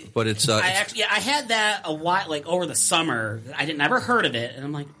 I had that a while, like over the summer. I never heard of it, and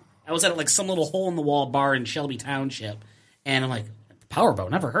I'm like. I was at some little hole in the wall bar in Shelby Township, and I'm like,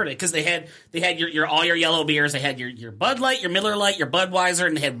 Powerboat, never heard it because they had your all your yellow beers. They had your Bud Light, your Miller Lite, your Budweiser,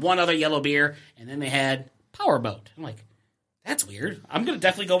 and they had one other yellow beer, and then they had Powerboat. I'm like, that's weird. I'm going to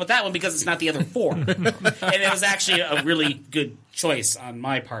definitely go with that one because it's not the other 4. And it was actually a really good choice on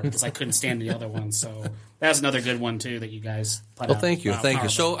my part because I couldn't stand the other one. So that was another good one too that you guys put out. Thank you.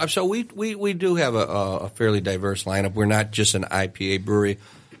 So we do have a fairly diverse lineup. We're not just an IPA brewery.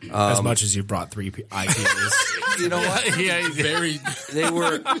 As much as you brought 3 IPAs. You know what? Yeah,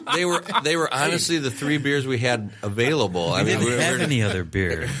 They were honestly the 3 beers we had available. I mean, didn't have any other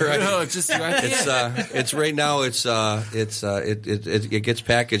beer. Right. No, it's just It's right now. It gets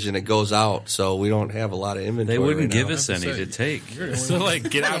packaged and it goes out, so we don't have a lot of inventory. They wouldn't right give now. us any to take. so like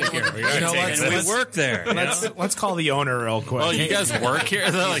get out of here. We work there. Let's call the owner real quick. Oh, you guys work here?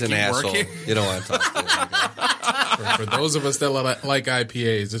 He's an asshole. You don't want to talk to him. For those of us that like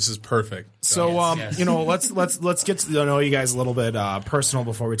IPAs, this is perfect. So, let's get to know you guys a little bit personal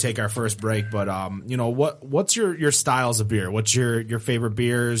before we take our first break. But what's your styles of beer? What's your favorite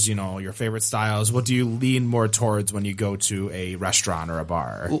beers? Your favorite styles. What do you lean more towards when you go to a restaurant or a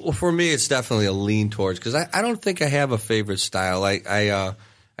bar? Well, for me, it's definitely a lean towards because I don't think I have a favorite style. I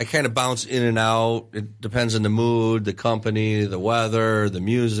kind of bounce in and out. It depends on the mood, the company, the weather, the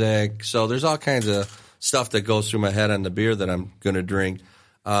music. So there's all kinds of stuff that goes through my head on the beer that I'm going to drink.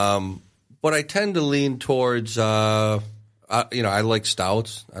 But I tend to lean towards, I like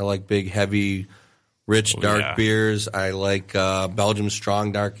stouts. I like big, heavy, rich, dark beers. I like Belgium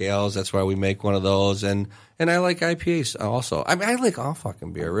strong dark ales. That's why we make one of those. And I like IPAs also. I mean, I like all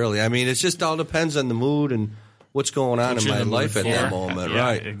fucking beer, really. I mean, it just all depends on the mood and what's going on in my life at that moment,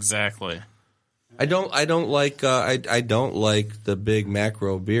 right? Exactly. I don't like the big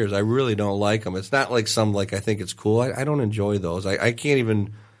macro beers. I really don't like them. It's not like some I think it's cool. I don't enjoy those. I can't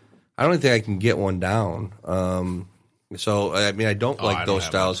even. I don't think I can get one down. So I mean, I don't like those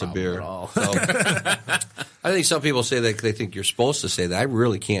styles of beer. So, I think some people say that they think you're supposed to say that. I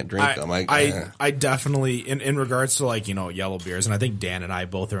really can't drink them. I definitely, in regards to yellow beers, and I think Dan and I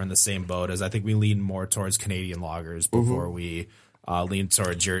both are in the same boat. As I think we lean more towards Canadian lagers before we lean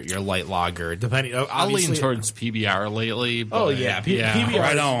towards your light lager. Depending, I'll lean towards PBR lately. But PBR.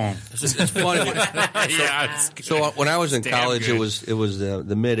 Right on. It's funny. So when I was in college, good. it was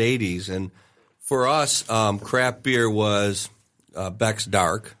the mid '80s, and for us, craft beer was Beck's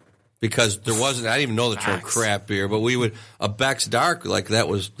Dark. Because there wasn't, I didn't even know the term craft beer, but we would a Beck's Dark that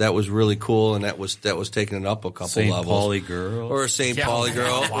was really cool, and that was taking it up a couple St. levels. Pauli Girl, or a St. Pauli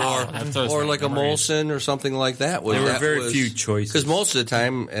Girl, or like a Molson or something like that. There were very few choices. Because most of the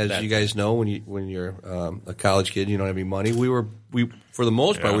time, as you guys know, when you're a college kid, you don't have any money. We for the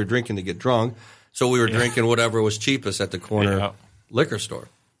most part we were drinking to get drunk, so we were drinking whatever was cheapest at the corner liquor store.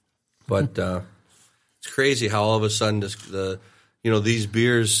 But it's crazy how all of a sudden these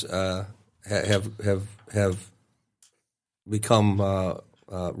beers have become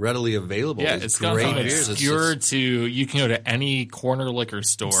readily available. Yeah, it's gone from obscure to you can go to any corner liquor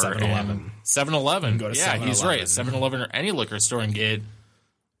store. 7-Eleven. 7-Eleven. Go to yeah, 7-Eleven. He's right. 7-Eleven or any liquor store and get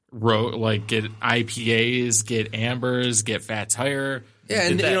IPAs, get ambers, get Fat Tire. Yeah,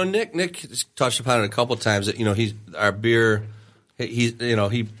 and Nick touched upon it a couple of times that he's our beer. He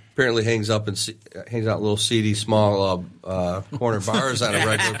apparently hangs out little seedy small corner bars on a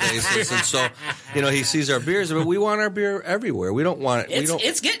regular basis, and so he sees our beers. But we want our beer everywhere. We don't want it.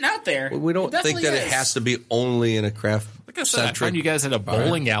 It's getting out there. We don't think that it has to be only in a craft. Like I said, I found you guys had a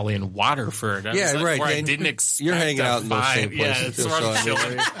bowling alley in Waterford. Right. Where I didn't expect. You're hanging out in those same places. Yeah, that's where I'm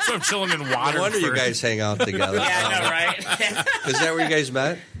chilling. So I'm chilling in Waterford. No wonder you guys hang out together. Yeah, I know, right? Is that where you guys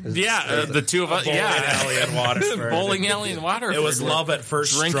met? The two of us. Bowling alley in Waterford. Bowling alley in Waterford. It was love at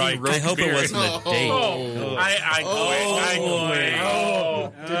first strike. I hope it wasn't a date. I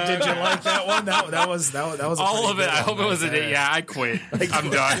quit. Did you like that one? That was all of it. I hope it was a date. Yeah, I quit. I'm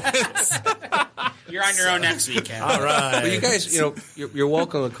done. You're on your own next weekend. All right. But you guys, you're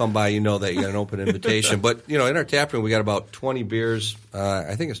welcome to come by. You know that you got an open invitation. But in our tap room, we got about 20 beers.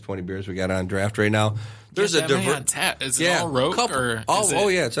 I think it's 20 beers we got on draft right now. There's a diverse tap. Is it all ROAK? Yeah,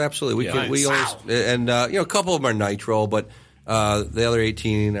 it's absolutely. We always and a couple of them are nitro, but the other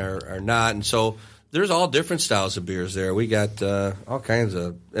 18 are not. And so there's all different styles of beers there. We got all kinds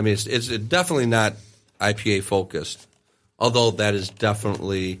of. I mean, it's definitely not IPA focused, although that is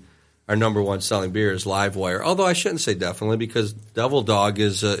definitely. Our number one selling beer is Livewire. Although I shouldn't say definitely because Devil Dog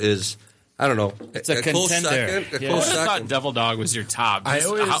is I don't know. It's a contender. Close second. I would have thought Devil Dog was your top.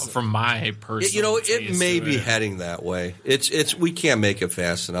 From my personal it may be heading that way. It's we can't make it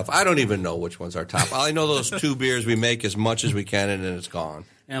fast enough. I don't even know which one's our top. I know those 2 beers we make as much as we can and then it's gone.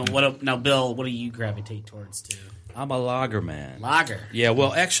 Now, Bill, what do you gravitate towards too? I'm a lager man. Lager. Yeah,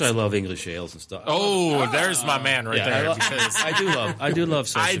 well, actually, I love English ales and stuff. There's my man right there. Because I do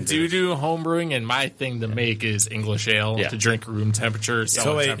love. I do home brewing, and my thing to make is English ale to drink room temperature.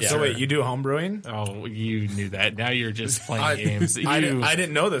 So wait, you do home brewing? Oh, you knew that. Now you're just playing games. I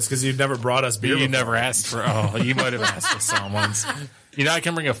didn't know this because you've never brought us beer. You never asked for. Oh, you might have asked for some once. I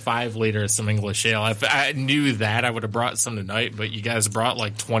can bring a 5 liter of some English ale. If I knew that, I would have brought some tonight, but you guys brought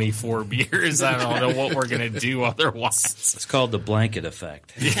like 24 beers. I don't know what we're going to do otherwise. It's called the blanket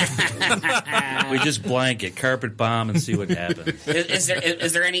effect. We just blanket, carpet bomb, and see what happens.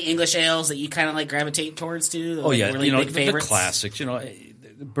 Is there any English ales that you kind of like gravitate towards too? Oh, yeah. Really big favorites? The classics.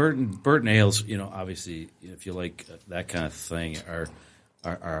 Burton ales, obviously, if you like that kind of thing,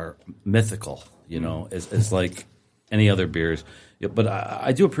 are mythical, it's like any other beers. Yeah, but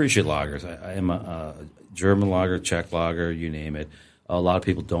I do appreciate lagers. I am a German lager, Czech lager, you name it. A lot of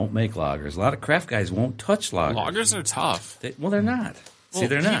people don't make lagers. A lot of craft guys won't touch lagers. Lagers are tough. They're not. See,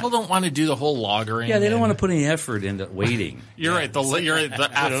 they're not. People don't want to do the whole lagering. Yeah, they don't want to put any effort into waiting. You're right. The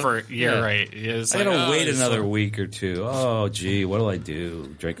effort. You're right. It's I got to wait another week or two. Oh, gee, what do I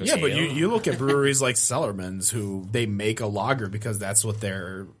do? Drink a but you look at breweries like Cellarman's, who they make a lager because that's what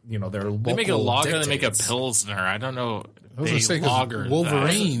their local They make a lager. dictates. They make a pilsner. I don't know.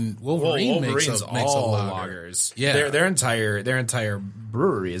 Wolverine makes a lagers. Yeah, their entire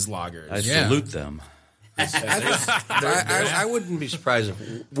brewery is lagers. I salute them. I wouldn't be surprised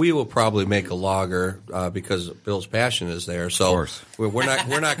if we will probably make a lager because Bill's passion is there. So we're not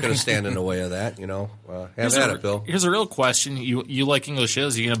going to stand in the way of that. Have at it, Bill. Here's a real question: You like English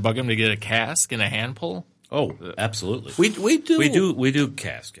ales? Are you going to bug him to get a cask and a hand pull? Oh, absolutely. We do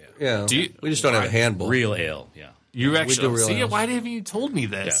cask. Yeah. We just don't have a hand pull. Real ale. Yeah. You actually see it? Why haven't you told me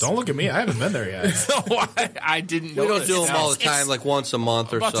this? Yeah. Don't look at me. I haven't been there yet. I didn't know. We don't do them all the time, like once a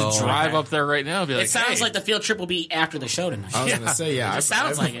month or so. I'm about to drive up there right now and be like, it sounds like the field trip will be after the show tonight. I was going to say, it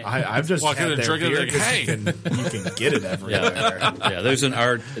sounds like it. I've just walking had and their drinking beer like, hey. you can get it everywhere. Yeah, there's an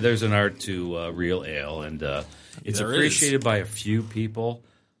art to real ale, and it's appreciated by a few people.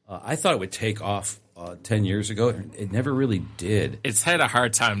 I thought it would take off 10 years ago. It never really did. It's had a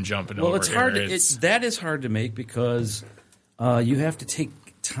hard time jumping over. Well, it's hard. That is hard to make because you have to take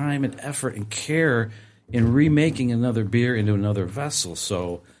time and effort and care in remaking another beer into another vessel.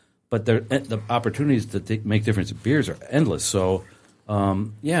 So, but the opportunities to make different beers are endless. So,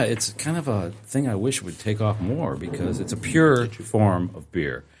 it's kind of a thing I wish would take off more because it's a pure form of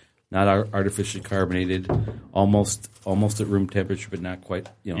beer, not artificially carbonated, almost at room temperature, but not quite.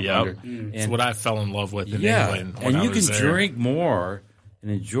 Under. It's what I fell in love with in England. And you can drink more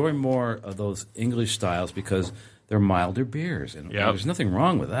and enjoy more of those English styles because they're milder beers, and there's nothing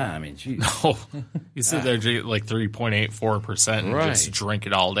wrong with that. I mean, geez. No, you sit there like 3.84% and just drink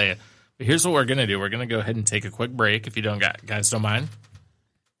it all day. But here's what we're gonna do: we're gonna go ahead and take a quick break. If you guys don't mind.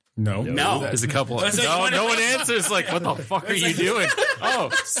 No. There's a couple. No one answers. Like, what the fuck are you doing? Oh,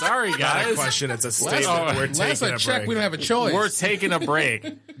 sorry, guys. Not a question. It's a statement. We're taking a break. We don't have a choice. We're taking a break.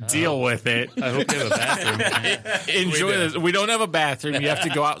 Deal with it. I hope they have a bathroom. Enjoy this. We don't have a bathroom. You have to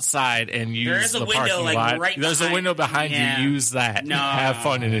go outside and use the parking lot. Right There's a window behind you. Use that. No. Have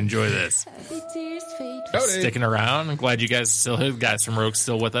fun and enjoy this. Sticking around. I'm glad you guys still have guys from ROAK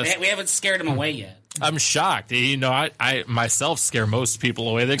still with us. We haven't scared them away yet. I'm shocked. I myself scare most people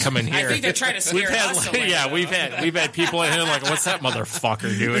away. They come in here. I think they're trying to scare us away. Yeah, we've had people in here like, what's that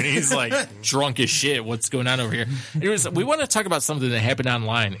motherfucker doing? He's like drunk as shit. What's going on over here? We want to talk about something that happened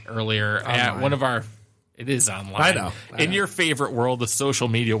online earlier at one of our. It is online. I know. In your favorite world, the social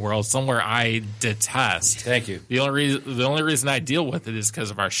media world, somewhere I detest. Thank you. The only reason I deal with it is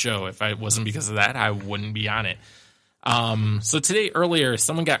because of our show. If it wasn't because of that, I wouldn't be on it. So today, earlier,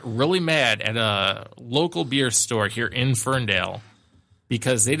 someone got really mad at a local beer store here in Ferndale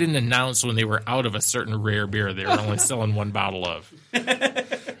because they didn't announce when they were out of a certain rare beer they were only selling one bottle of.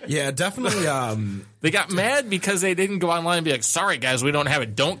 Yeah, definitely. They got mad because they didn't go online and be like, sorry, guys, we don't have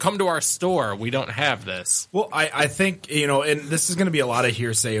it. Don't come to our store. We don't have this. Well, I think, and this is going to be a lot of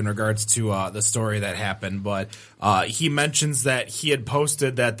hearsay in regards to the story that happened, but he mentions that he had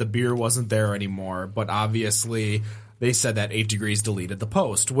posted that the beer wasn't there anymore, but obviously they said that 8 Degrees deleted the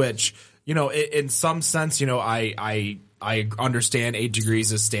post, which, in some sense, I understand 8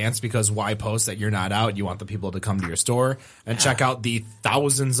 Degrees' stance because why post that you're not out? You want the people to come to your store and check out the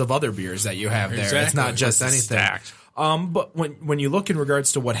thousands of other beers that you have there. Exactly. It's not just anything. Stacked. But when you look in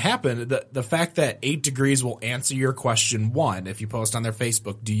regards to what happened, the fact that 8 Degrees will answer your question, one, if you post on their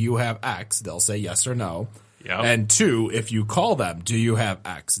Facebook, do you have X? They'll say yes or no. Yep. And two, if you call them, do you have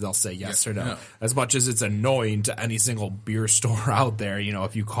X? They'll say yes or no. No. As much as it's annoying to any single beer store out there,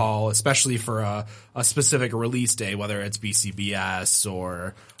 if you call, especially for a specific release day, whether it's BCBS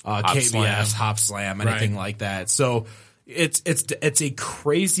or KBS, Hop Slam, anything like that. So it's a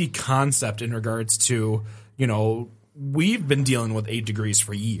crazy concept in regards to, we've been dealing with 8 Degrees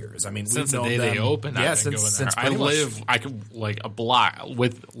for years. I mean, Since we've the day known they them, opened, yeah, I've been going there. since pretty much. I could like a block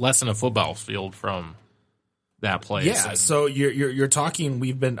with less than a football field from that place. Yeah, so you're talking.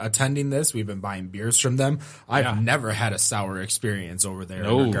 We've been attending this. We've been buying beers from them. I've never had a sour experience over there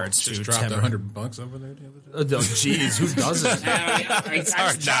in regards to dropped Timber. $100 over there the other day. Oh, jeez, who doesn't?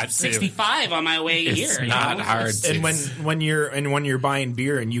 I dropped 65 on my way here. It's not hard. And when you're buying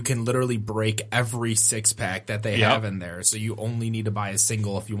beer, and you can literally break every 6-pack that they have in there, so you only need to buy a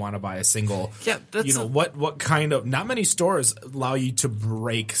single if you want to buy a single. Yeah, that's what kind of? Not many stores allow you to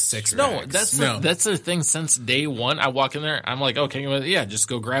break 6 No, packs. that's the thing. Since day one, I walk in there, I'm like, okay, just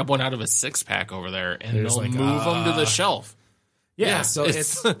go grab one out of a 6-pack over there, and they'll move them to the shelf. Yeah, so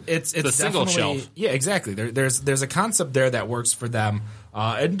it's the single shelf. Yeah, exactly. There's a concept there that works for them.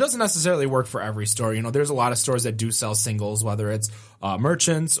 It doesn't necessarily work for every store. There's a lot of stores that do sell singles, whether it's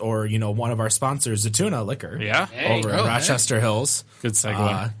merchants or one of our sponsors, Zatuna Liquor. Yeah, over at Rochester Hills. Good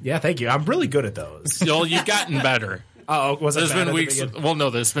segue. Yeah, thank you. I'm really good at those. You've gotten better. Oh, was there's been weeks? Well, no,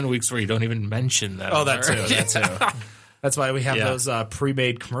 there's been weeks where you don't even mention that. Oh, that too. That's why we have those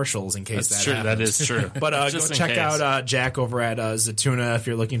pre-made commercials in case That's true. happens. That is true. But go check out Jack over at Zatuna if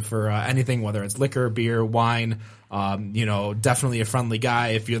you're looking for anything, whether it's liquor, beer, wine. Definitely a friendly guy.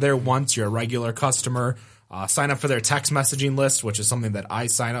 If you're there once, you're a regular customer. Sign up for their text messaging list, which is something that I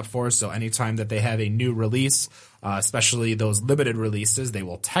sign up for. So anytime that they have a new release, especially those limited releases, they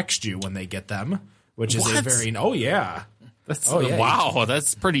will text you when they get them, which is a very wow,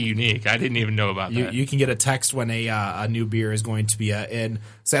 that's pretty unique. I didn't even know about that. You can get a text when a new beer is going to be in.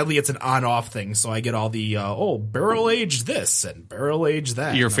 Sadly, it's an on-off thing, so I get all the barrel-aged this and barrel-aged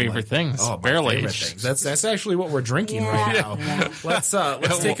that. Your favorite things. Oh, barrel-aged. That's actually what we're drinking right now. Let's talk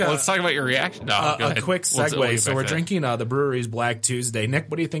about your reaction. No, go a ahead. quick segue. So we're drinking the Brewery's Black Tuesday.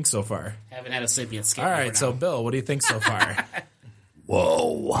 Nick, what do you think so far? Haven't had a sip yet. All right, so Bill, what do you think so far?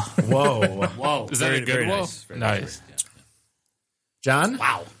 Whoa. Is that a good whoa? Nice. John?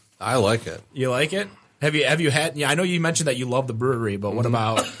 Wow. I like it. You like it? Have you had? Yeah, I know you mentioned that you love the brewery, but what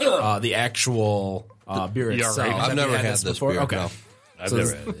about the actual beer itself? Right. I've never had this before. Okay. No. I've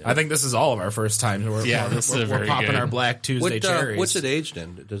never had it. I think this is all of our first times. We're popping our Black Tuesday cherries. What's it aged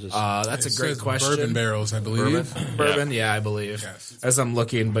in? Does it, that's a great question. Bourbon barrels, I believe. Bourbon, yeah, I believe. Yes. As I'm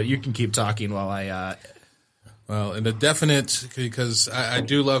looking, but you can keep talking while I. Well, in the definite, because I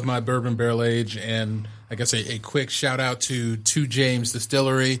do love my bourbon barrel age, and I guess a quick shout out to James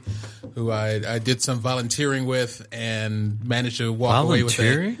Distillery, who I did some volunteering with and managed to walk away with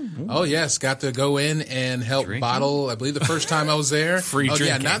it. Oh yes, got to go in and help bottle. I believe the first time I was there, free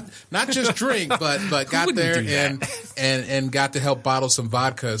drinking. Yeah, not just drink, but got there and got to help bottle some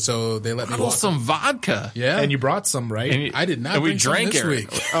vodka. So they let me walk some vodka. Yeah, and you brought some, right? I did not. And we drink some drank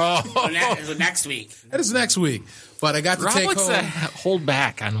this week. Next week. That is next week. But I got to take home. Hold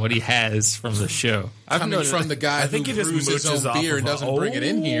back on what he has from the show. Coming from the guy who brews his own beer and doesn't bring it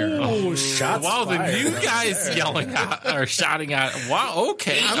in here. Oh, shots wow, fired. the new guy's yelling out or shouting out. Wow,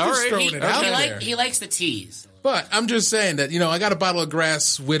 okay. I'm just throwing it out there. He likes the tease. But I'm just saying that, I got a bottle of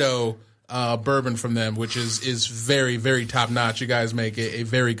Grass Widow bourbon from them, which is very, very top notch. You guys make a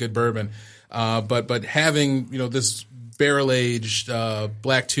very good bourbon. But having, this barrel aged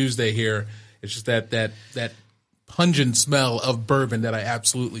Black Tuesday here, it's just that pungent smell of bourbon that I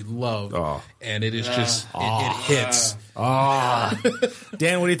absolutely love, and it is just it hits.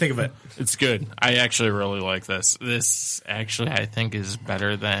 Dan, what do you think of it? It's good. I actually really like this. This actually, I think, is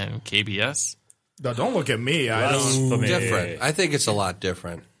better than KBS. No, don't look at me. different. I think it's a lot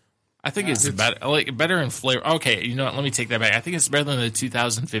different. I think it's better in flavor. Okay, you know what? Let me take that back. I think it's better than the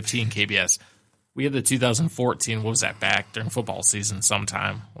 2015 KBS. We had the 2014. What was that back during football season?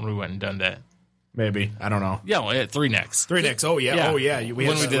 Sometime when we went and done that. Maybe. I don't know. Yeah, we had 3 Necks. 3 Necks. Oh, yeah. Yeah. Oh, yeah. We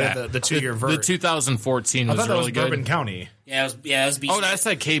When we did had the 2-year vert. The 2014 was I thought that really was good. Bourbon County. Yeah, it was BC. Oh, that's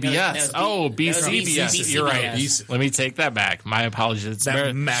like KBS. BCBS. You're right. BCBS. Let me take that back. My apologies. It's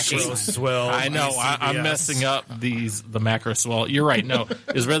That macro swill. I know. I'm messing up the macro swell. You're right. No,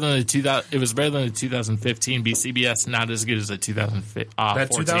 it was better than the 2015 BCBS. Not as good as the 2014.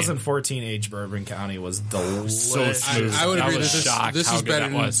 That 2014 age Bourbon County was delicious. So smooth. I would agree was that shocked this how is good better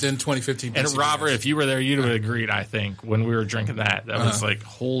that was. than 2015. And BCBS. Robert, if you were there, you'd have agreed. I think when we were drinking that was like,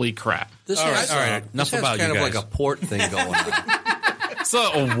 holy crap. This All right. has Enough about kind you of guys. like a port thing going on.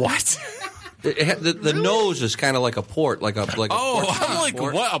 So what? The nose is kind of like a port, like a Oh, port. I'm like,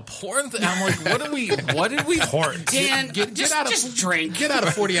 what a porn thing? I'm like, what did we port? Dan, just drink. Get out of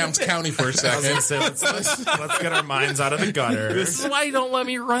 40-ounce county for a second. Let's get our minds out of the gutter. This is why you don't let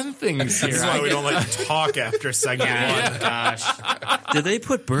me run things here. This is why we don't let you talk after segment 1. Gosh. Did they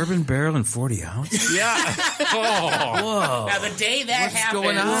put bourbon barrel in 40 ounce? Yeah. Oh. Now, the day that happened,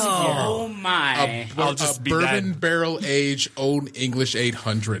 going on oh my. I'll just be bourbon dead. barrel age Old English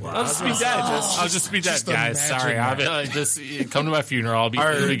 800. I'll just be dead. I'll just be dead, Just guys. imagine Sorry, that. I'll just come to my funeral.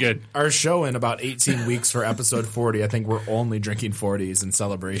 It'll be good. Our show in about 18 weeks for episode 40. I think we're only drinking 40s in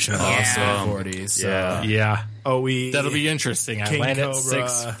celebration of episode 40s. So. Yeah. Oh, That'll be interesting. I King land at Cobra.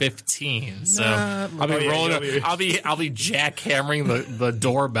 6:15, so Nah, I'll be rolling. you'll be- I'll be jackhammering the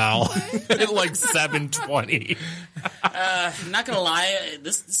doorbell at like 7:20. I'm not gonna lie,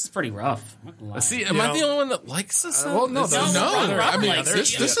 this is pretty rough. I'm not gonna lie. See, am I the only one that likes this? well, no, This- there's No, Rob I mean likes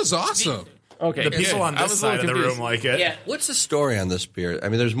this is awesome. okay. the people on I this was a little side of the room confused. like it. Yeah. What's the story on this beer? I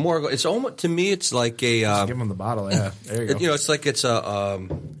mean, there's more. It's almost to me. It's like a. Give them the bottle. Yeah, there you go. It's like it's a.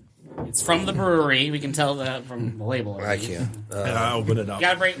 It's from the brewery. We can tell that from the label. I can't. Open it up. You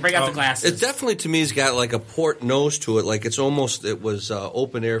gotta bring out the glasses. It definitely to me has got like a port nose to it. Like it was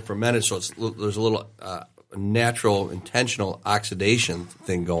open air fermented, so there's a little natural intentional oxidation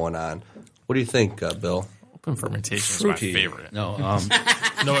thing going on. What do you think, Bill? Open fermentation is my favorite. No,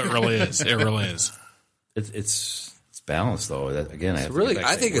 No, it really is. It really is. it's balanced though. Again, I have to Really, get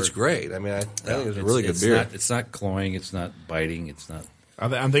back I to think that it's word. great. I mean, I think it's a really good beer. It's not cloying. It's not biting. It's not. I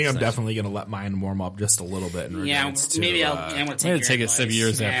think I'm definitely going to let mine warm up just a little bit. In yeah, regards maybe to, I'm gonna I'm going take to take a sip of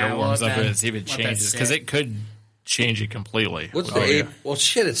yours after it warms up and see if it changes, because it could change it completely. What's the A? Well,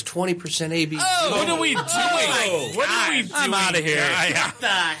 shit, it's 20% ABV. What are we doing? What are we doing? I'm outta here.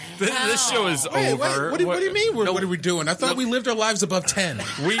 This show is Wait, over. what do you mean? What are we doing? I thought we lived our lives above 10.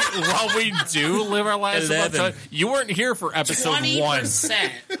 We do live our lives above 11. time. You weren't here for episode 1.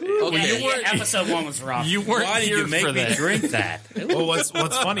 20%. Okay, episode 1 was rough. You weren't Why did here you make for me that. drink that? Well, what's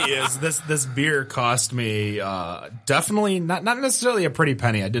funny is this beer cost me definitely not necessarily a pretty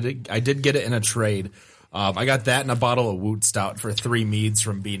penny. I did get it in a trade. I got that and a bottle of Woot Stout for 3 meads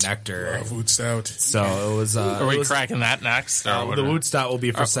from B Nectar. Woot Stout. So it was. Are we cracking that next? Or the Woot Stout will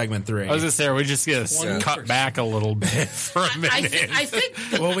be for segment 3. I was going to say, are we just going to cut back a little bit for a minute? I think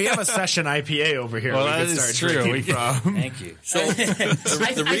Well, we have a session IPA over here. Well, we that could is start true. drinking from. Thank you.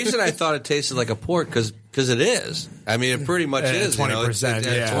 The reason I thought it tasted like a port because it is. I mean, it pretty much is. 20%,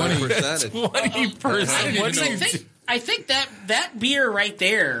 yeah. 20%. 20%. I think that beer right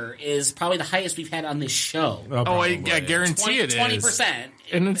there is probably the highest we've had on this show. I guarantee it is. 20%.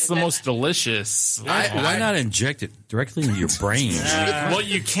 And it's the most delicious. Why not inject it directly into your brain? Well,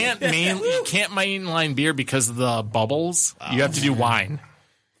 you can't mainline beer because of the bubbles. You have to do wine.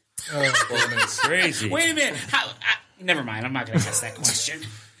 Crazy. Wait a minute. Never mind. I'm not going to ask that question.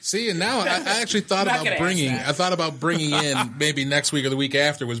 See, and now I actually thought I'm not about gonna ask that. bringing in maybe next week or the week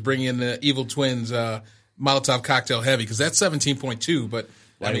after was bringing in the Evil Twins Molotov Cocktail Heavy, because that's 17.2, but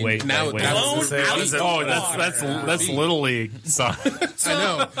I mean Wait, now wait. Blown out That's Little League. So I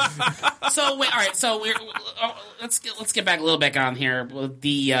know. So wait, all right. So let's get back a little bit on here with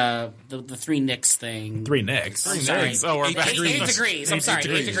the 3 Nicks thing. 3 Nicks. I'm sorry. Oh, we're back. 8 degrees. I'm sorry.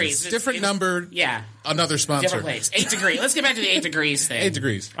 8 degrees. Different number. Yeah. Another sponsor. Different place. 8 degrees. Let's get back to the 8 degrees thing. 8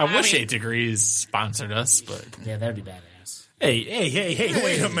 degrees. I wish mean- 8 Degrees sponsored us, but Yeah, that'd be badass. Hey,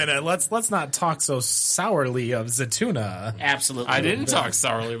 wait a minute. Let's not talk so sourly of Zatuna. Absolutely. I didn't talk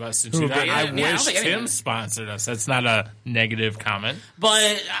sourly about Suchida. Yeah, I yeah, I don't wish think anyone- Tim sponsored us. That's not a negative comment.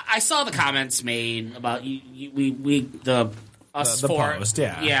 But I saw the comments made about us The four. post,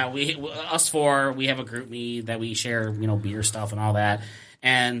 yeah. Yeah, us four. We have a group me that we share, beer stuff and all that.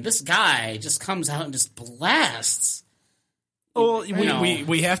 And this guy just comes out and just blasts. Well, know.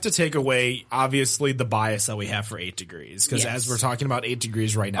 we have to take away, obviously, the bias that we have for 8 degrees. Because Yes. as we're talking about 8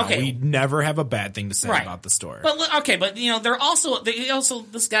 degrees right now, Okay. we never have a bad thing to say Right. about the store. But they're also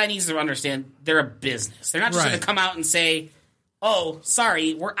this guy needs to understand they're a business. They're not just Right. going to come out and say, "Oh,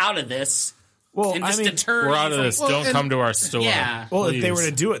 sorry, we're out of this." Well, and I just mean, deter We're you out of from- this. Don't come to our store. Yeah. well, if they please. were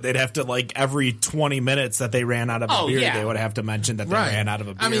to do it, they'd have to, every 20 minutes that they ran out of a Oh, beer, yeah. they would have to mention that they Right. ran out of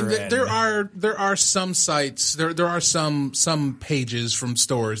a beer. I mean, and- there are some sites, there are some pages from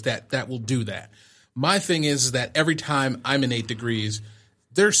stores that will do that. My thing is that every time I'm in 8 degrees,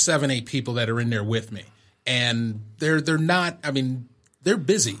 there's 7-8 people that are in there with me, and they're not. I mean, they're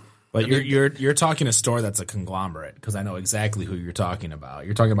busy. But you're talking a store that's a conglomerate, because I know exactly who you're talking about.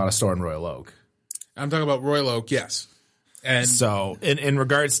 You're talking about a store in Royal Oak. I'm talking about Royal Oak, yes. And So in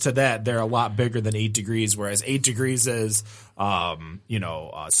regards to that, they're a lot bigger than 8 degrees, whereas 8 degrees is,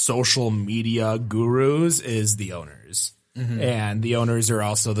 social media gurus is the owners. And the owners are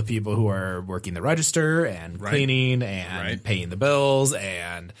also the people who are working the register and cleaning and paying the bills.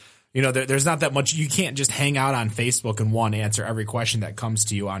 And, there's not that much. You can't just hang out on Facebook and answer every question that comes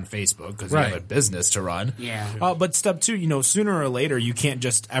to you on Facebook, because you have a business to run. Yeah. But step 2, sooner or later, you can't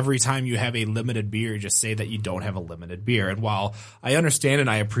just every time you have a limited beer, just say that you don't have a limited beer. And while I understand and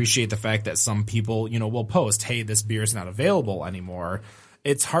I appreciate the fact that some people, will post, hey, this beer is not available anymore,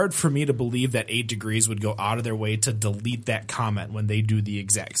 it's hard for me to believe that 8 Degrees would go out of their way to delete that comment when they do the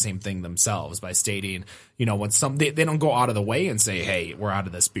exact same thing themselves by stating, when they don't go out of the way and say, hey, we're out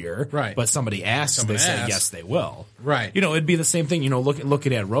of this beer. Right. But somebody asks, they say, yes, they will. Right. It'd be the same thing,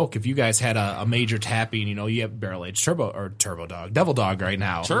 looking at ROAK. If you guys had a major tapping, you have Barrel Aged Turbo Dog, Devil Dog right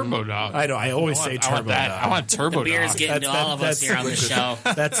now. Turbo Dog. I know. I always say Turbo Dog. I want Turbo Dog. The beer's getting to all of us here on the show.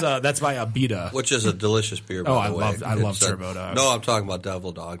 That's by Abita. Which is a delicious beer, by the way. I love Turbo Dog. No, I'm talking about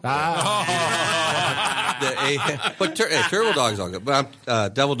Devil Dog. But Turbo Dog's all good.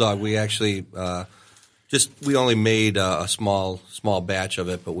 But Devil Dog, we actually we only made a small batch of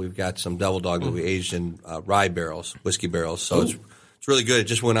it, but we've got some Devil Dog that we aged in rye barrels, whiskey barrels. So it's really good. It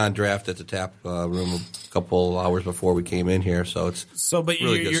just went on draft at the tap room a couple hours before we came in here. So but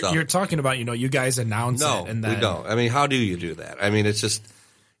really good stuff. You're talking about you guys announce it, and then we don't. I mean, how do you do that? I mean, it's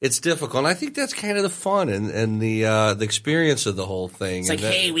difficult. And I think that's kind of the fun and the experience of the whole thing. It's like,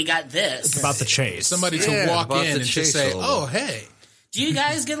 hey, we got this. It's about the chase. Somebody to walk in and just say, oh, hey. Do you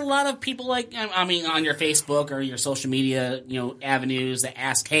guys get a lot of people on your Facebook or your social media, avenues that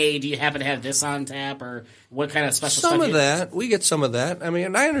ask, hey, do you happen to have this on tap, or what kind of special stuff? Some of that. We get some of that. I mean,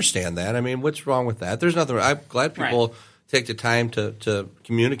 and I understand that. I mean, what's wrong with that? There's nothing. I'm glad people take the time to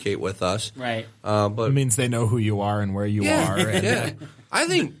communicate with us. Right. But it means they know who you are and where you are. And, yeah. I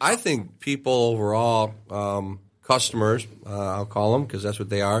think people overall, customers, I'll call them because that's what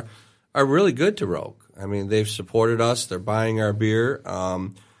they are really good to ROAK. I mean, they've supported us. They're buying our beer.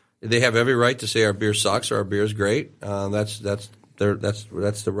 They have every right to say our beer sucks or our beer is great. That's the right and that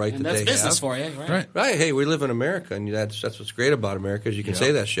they have. That's business for you, right? Right. Hey, we live in America, and that's what's great about America is you can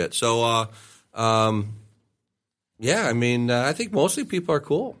say that shit. So, yeah. I mean, I think mostly people are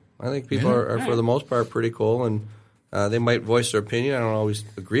cool. I think people are for the most part pretty cool, and they might voice their opinion. I don't always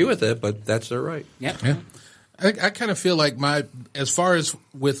agree with it, but that's their right. Yep. Yeah. I kind of feel like as far as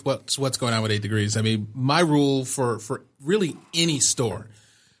with what's going on with 8 Degrees, I mean, my rule for really any store,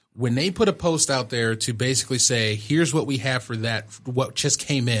 when they put a post out there to basically say, here's what we have for that, what just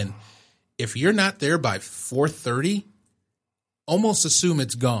came in, if you're not there by 4:30, almost assume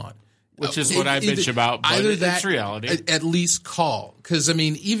it's gone. Which is what I bitch about, but it's reality. At least call. Because, I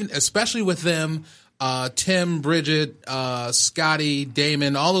mean, especially with them, Tim, Bridget, Scotty,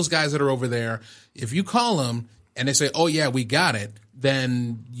 Damon, all those guys that are over there, if you call them and they say, oh, yeah, we got it,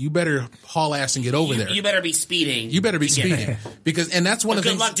 then you better haul ass and get over there. You better be speeding. You better be speeding. And that's one of the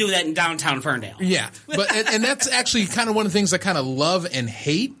things. Good luck doing that in downtown Ferndale. Yeah. And that's actually kind of one of the things I kind of love and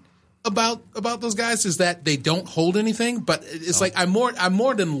hate about those guys is that they don't hold anything. But it's like I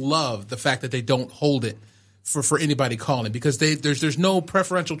more than love the fact that they don't hold it for anybody calling, because there's no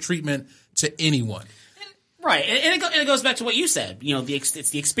preferential treatment to anyone. Right, and it goes back to what you said. It's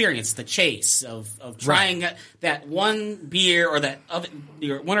the experience, the chase of trying that one beer or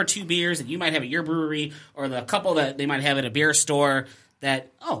your one or two beers that you might have at your brewery, or the couple that they might have at a beer store.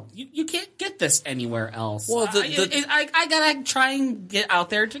 That you can't get this anywhere else. Well, I gotta try and get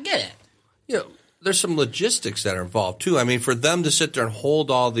out there to get it. There's some logistics that are involved too. I mean, for them to sit there and hold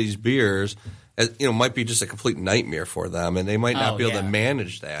all these beers, might be just a complete nightmare for them, and they might not be able to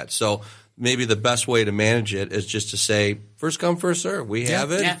manage that. So maybe the best way to manage it is just to say, first come, first serve. We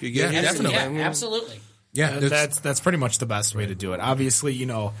have it. If you get it, definitely. Yeah, absolutely. Yeah, that's pretty much the best way to do it. Obviously,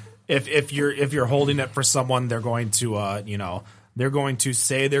 if you're holding it for someone, they're going to they're going to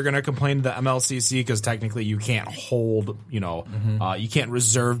say they're going to complain to the MLCC, because technically you can't hold, you can't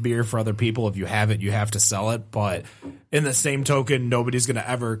reserve beer for other people. If you have it, you have to sell it. But in the same token, nobody's going to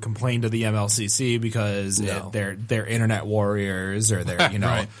ever complain to the MLCC because they're internet warriors, or they're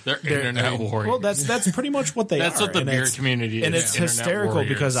right. They're internet warriors. Well, that's pretty much what they are. That's what the beer community is. And it's hysterical warriors,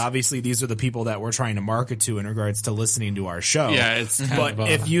 because obviously these are the people that we're trying to market to in regards to listening to our show. Yeah, it's kind but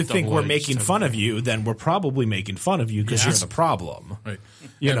if you think we're making fun of you, then we're probably making fun of you because you're the problem. Right.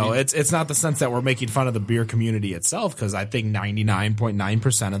 It's not the sense that we're making fun of the beer community itself, because I think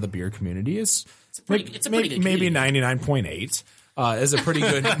 99.9% of the beer community is pretty good maybe 99.8 is a pretty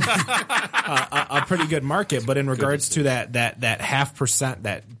good a pretty good market. But in regards to that 0.5%,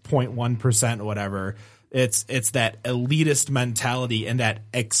 that 0.1%, whatever, it's that elitist mentality and that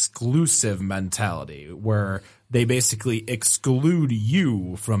exclusive mentality where they basically exclude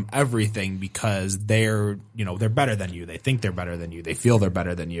you from everything because they're better than you. They think they're better than you. They feel they're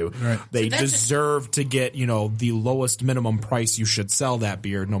better than you. Right. They deserve to get, the lowest minimum price you should sell that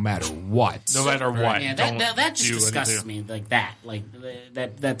beer no matter what. No matter what. Yeah, that just disgusts me like that. Like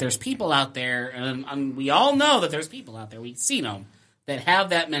that there's people out there, and we all know that there's people out there, we've seen them, that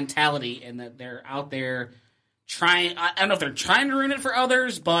have that mentality, and that they're out there trying. I don't know if they're trying to ruin it for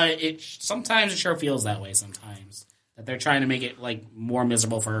others, but sometimes it sure feels that way sometimes. That they're trying to make it like more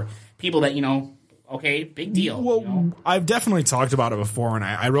miserable for people that okay, big deal. Well, I've definitely talked about it before, and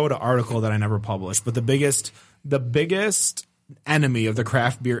I wrote an article that I never published. But the biggest enemy of the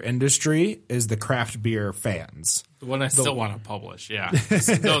craft beer industry is the craft beer fans. The one I still want to publish, yeah.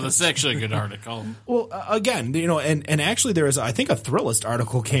 No, that's actually a good article. Well, again, and actually there was, I think, a Thrillist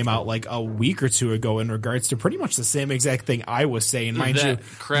article came out like a week or two ago in regards to pretty much the same exact thing I was saying. Mind you,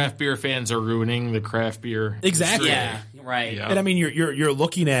 craft beer fans are ruining the craft beer exactly. industry. Yeah, right. And I mean, you're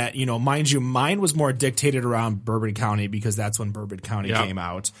looking at, mind you, mine was more dictated around Bourbon County because that's when Bourbon County came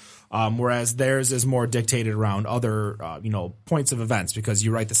out. Whereas theirs is more dictated around other, points of events because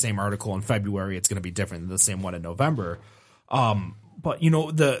you write the same article in February, it's going to be different than the same one in November. But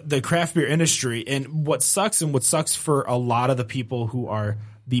the craft beer industry, and what sucks for a lot of the people who are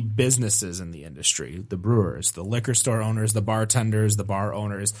the businesses in the industry, the brewers, the liquor store owners, the bartenders, the bar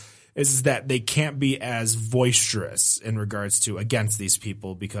owners, is that they can't be as boisterous in regards to against these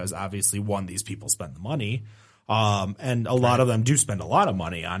people because obviously, one, these people spend the money. And a lot of them do spend a lot of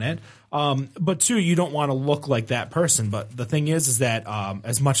money on it. But two, you don't want to look like that person. But the thing is that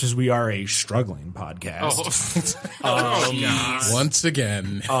as much as we are a struggling podcast, once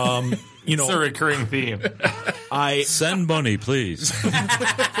again, it's a recurring theme. Send money, please.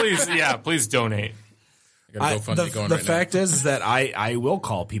 Please donate. The fact is that I will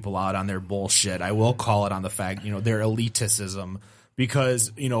call people out on their bullshit. I will call it on the fact, their elitism.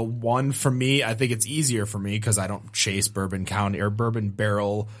 Because, one, for me, I think it's easier for me because I don't chase Bourbon County or Bourbon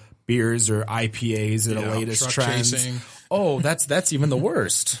Barrel beers or IPAs at the latest trends. Chasing. Oh, that's even the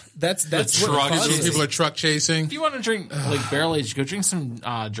worst. That's what people are truck chasing. If you want to drink like barrel aged, go drink some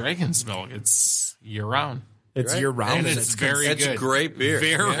Dragon's Milk. It's year round. It's year round, and it's very good. It's great beer.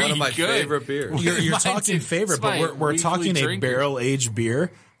 Very one of my good. favorite beers. You're talking favorite, but we're talking a barrel aged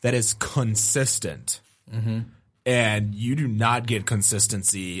beer that is consistent. Mm-hmm. And you do not get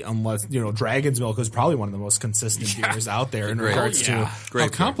consistency unless, Dragon's Milk is probably one of the most consistent beers out there in regards to how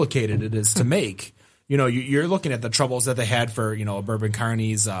complicated it is to make. You're looking at the troubles that they had for, Bourbon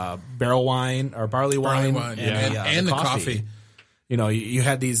County's barrel wine or barley wine and the coffee. You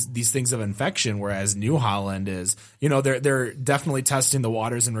had these things of infection, whereas New Holland is, they're definitely testing the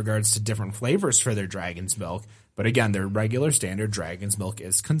waters in regards to different flavors for their Dragon's Milk. But again, their regular standard Dragon's Milk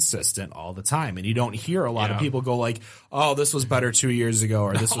is consistent all the time. And you don't hear a lot of people go like, oh, this was better 2 years ago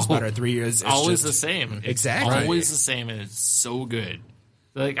or this was better 3 years. It's always the same. Exactly. It's always the same, and it's so good.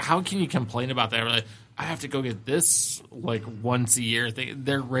 Like, how can you complain about that? Like, I have to go get this like once a year.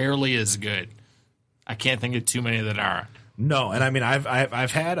 They're rarely as good. I can't think of too many that are. No, and I mean I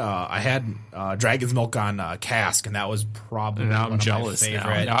had Dragon's Milk on cask, and that was probably now one I'm jealous. Of my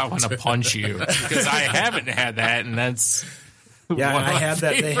favorite. Now I want to punch you because I haven't had that, and that's yeah. And I had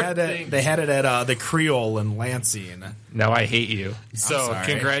that. They had it at the Creole in Lansing. Now I hate you. So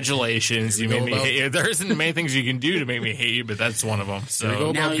congratulations, you made me hate you. There isn't many things you can do to make me hate you, but that's one of them.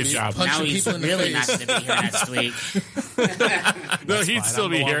 So good job. Now he's really not going to be here next week. No, he'd still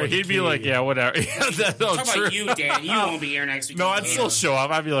be here. He'd be like, yeah, whatever. That's all Talk true. about you, Dan. You won't be here next week. No, I'd still show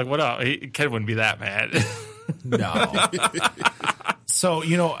up. I'd be like, what up? Ken wouldn't be that mad. No. So,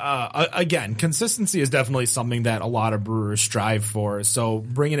 again, consistency is definitely something that a lot of brewers strive for. So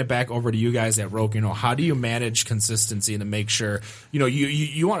bringing it back over to you guys at ROAK, how do you manage consistency to make sure,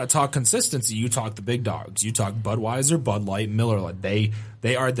 you want to talk consistency, you talk the big dogs, you talk Budweiser, Bud Light, Miller Lite.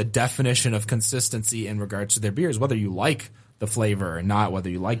 They are the definition of consistency in regards to their beers, whether you like the flavor or not,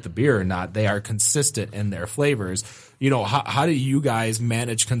 whether you like the beer or not, they are consistent in their flavors. How do you guys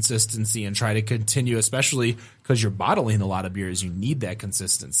manage consistency and try to continue, especially because you're bottling a lot of beers, you need that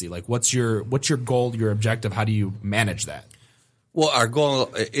consistency. Like what's your goal, your objective? How do you manage that? Well, our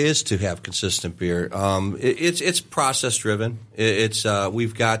goal is to have consistent beer. It's process driven.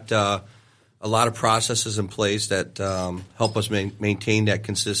 We've got a lot of processes in place that help us maintain that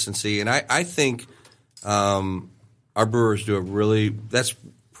consistency. And I think our brewers do that's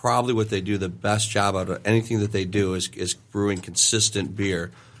probably what they do the best job out of anything that they do is brewing consistent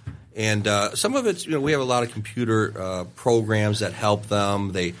beer. And some of it's, we have a lot of computer programs that help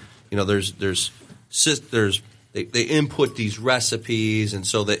them. They input these recipes, and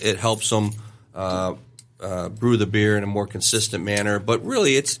so that it helps them brew the beer in a more consistent manner. But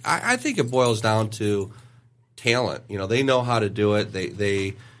really, I think it boils down to talent. They know how to do it.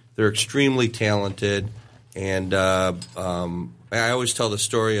 They're extremely talented. And I always tell the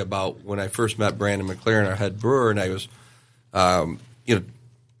story about when I first met Brandon McLaren, our head brewer, and I was,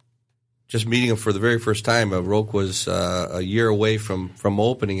 just meeting him for the very first time. ROAK was a year away from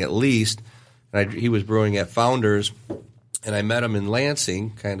opening at least, and he was brewing at Founders, and I met him in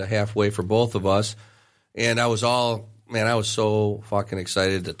Lansing, kind of halfway for both of us, and I was all man, I was so fucking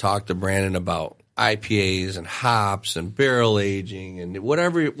excited to talk to Brandon about IPAs and hops and barrel aging and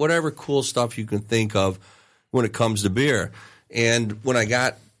whatever cool stuff you can think of when it comes to beer. And when I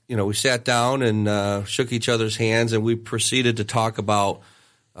got, we sat down and shook each other's hands, and we proceeded to talk about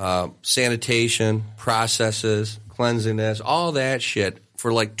sanitation, processes, cleanliness, all that shit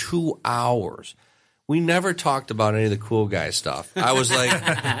for like 2 hours. We never talked about any of the cool guy stuff. I was like,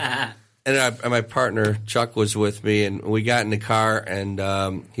 and my partner Chuck was with me, and we got in the car,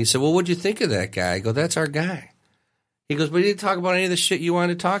 and he said, "Well, what'd you think of that guy?" I go, "That's our guy." He goes, "But you didn't talk about any of the shit you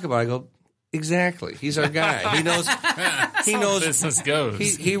wanted to talk about." I go, "Exactly. He's our guy. He knows. He knows. Business goes.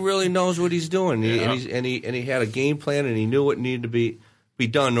 He really knows what he's doing. And he had a game plan, and he knew what needed to be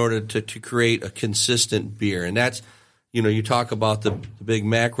done in order to create a consistent beer. And that's, you talk about the big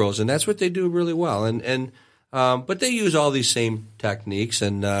macros, and that's what they do really well. But they use all these same techniques,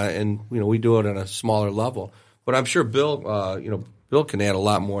 and we do it on a smaller level. But I'm sure Bill, Bill can add a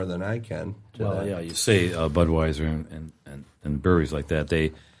lot more than I can. You say Budweiser and breweries like that.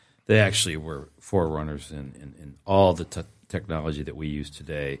 They actually were forerunners in all the technology that we use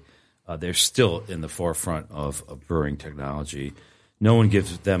today. They're still in the forefront of brewing technology. No one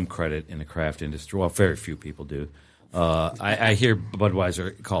gives them credit in the craft industry. Well, very few people do. I hear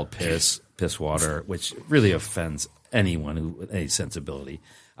Budweiser called piss water, which really offends anyone who any sensibility.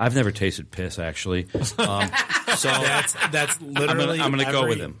 I've never tasted piss, actually. So that's literally. I'm going to go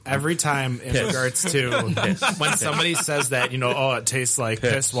with him every time in regards to when somebody says that, it tastes like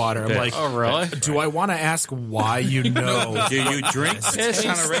piss water. I'm like, oh really? Do I want to ask why you know? Do you drink piss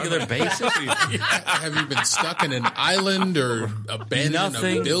on a regular basis? Have you been stuck in an island or abandoned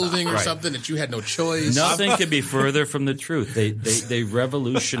a building or something that you had no choice? Nothing could be further from the truth. They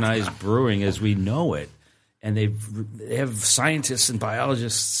revolutionized brewing as we know it. And they have scientists and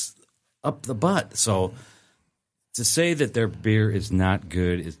biologists up the butt. So to say that their beer is not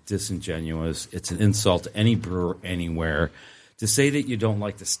good is disingenuous. It's an insult to any brewer anywhere. To say that you don't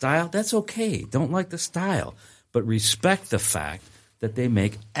like the style, that's okay. Don't like the style. But respect the fact that they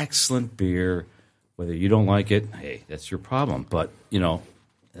make excellent beer. Whether you don't like it, hey, that's your problem. But,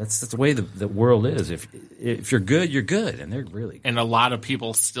 that's the way the world is. If you're good, you're good. And they're really good. And a lot of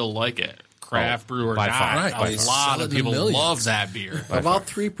people still like it. Craft brewer, by far. Right. A lot of people love that beer. About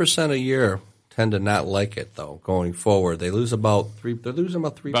 3% a year tend to not like it, though. Going forward, they lose about 3%. They're losing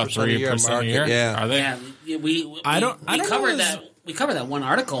about 3% a year. A year? Yeah, are they? Yeah, we covered that. We covered that one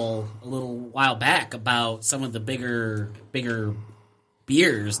article a little while back about some of the bigger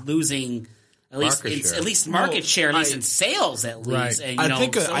beers losing. At least market share, at least in sales, at least. Right. And, I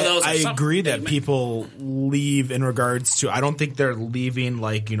think I agree that people leave in regards to. I don't think they're leaving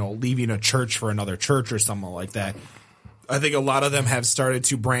leaving a church for another church or something like that. I think a lot of them have started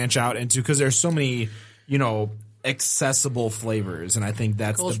to branch out into because there's so many accessible flavors, and I think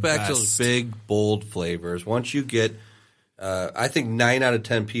that's goes the back best. to those big, bold flavors. Once you get, I think 9 out of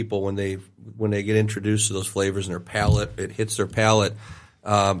 10 people when they get introduced to those flavors in their palate, it hits their palate.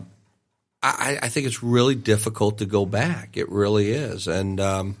 I think it's really difficult to go back. It really is, and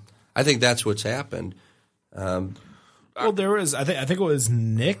I think that's what's happened. Well, there was I think it was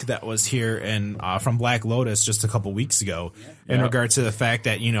Nick that was here and from Black Lotus just a couple weeks ago in regards to the fact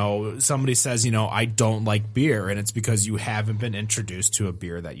that somebody says I don't like beer, and it's because you haven't been introduced to a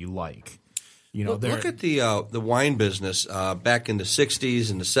beer that you like. Look at the wine business back in the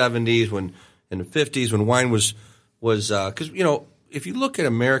 '60s and the '70s, in the '50s when wine was because if you look at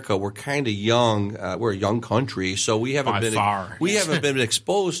America, we're kind of young. We're a young country, so we haven't been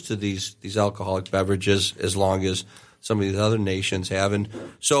exposed to these alcoholic beverages as long as some of these other nations have. And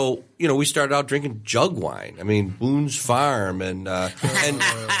so, we started out drinking jug wine. I mean, Boone's Farm and Burgundy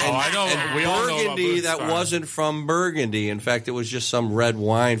that wasn't from Burgundy. In fact, it was just some red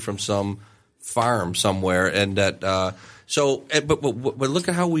wine from some farm somewhere. And that but look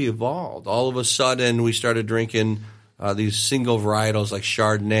at how we evolved. All of a sudden, we started drinking these single varietals like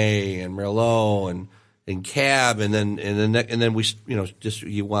Chardonnay and Merlot and Cab, and then we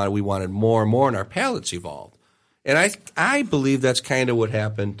wanted more and more, and our palates evolved. And I believe that's kind of what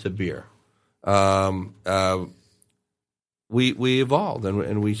happened to beer. We evolved,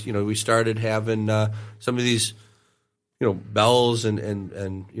 and we started having some of these Bell's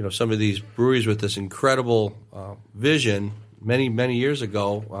and some of these breweries with this incredible vision many years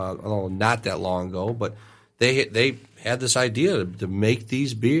ago, not that long ago, but they had this idea to make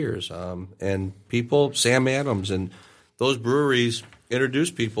these beers, and people, Sam Adams and those breweries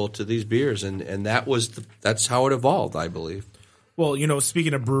introduced people to these beers, and that's how it evolved, I believe. Well,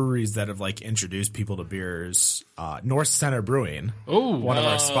 speaking of breweries that have like introduced people to beers, North Center Brewing, one of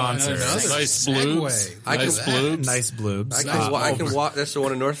our sponsors. Nice bloobs. Nice bloobs. I can walk. That's the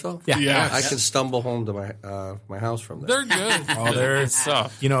one in Northville. Yeah. I can stumble home to my house from there. They're good. They're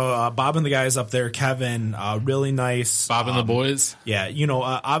stuff. Bob and the guys up there, Kevin, really nice. Bob and the boys. Yeah,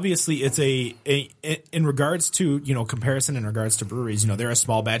 obviously it's in regards to comparison in regards to breweries. They're a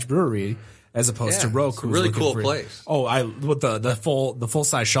small batch brewery. As opposed to ROAK, it's a really cool place. Oh, with the full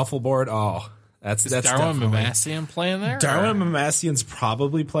size shuffleboard. Oh, that's Darwin Mamassian playing there. Darwin Mamassian's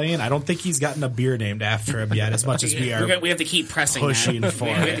probably playing. I don't think he's gotten a beer named after him yet. As much as we have to keep pressing, pushing for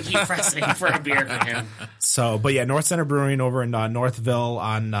it. We have to keep pressing for a beer for him. So, but yeah, North Center Brewing over in Northville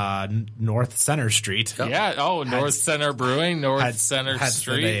on North Center Street. Yep. Yeah. Oh, North Center Brewing, Center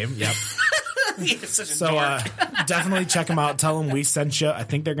Street. The name. Yep. Definitely check them out. Tell them we sent you. I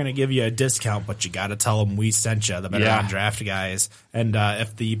think they're going to give you a discount, but you got to tell them we sent you, the Better on Draft guys. And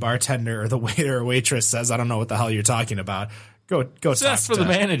if the bartender or the waiter or waitress says, I don't know what the hell you're talking about, go just ask for the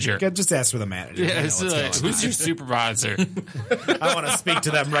manager. Just ask for the manager. Yeah, who's your supervisor? I want to speak to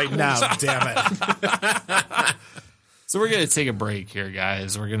them right now. Damn it. So we're going to take a break here,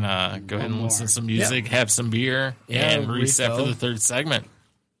 guys. We're going to go ahead and listen to some music, have some beer, and reset for the third segment.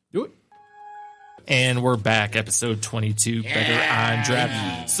 Do it. And we're back, episode 22, Better on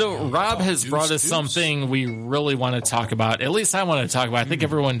Draft. So Rob has brought us something we really want to talk about. At least I want to talk about. I think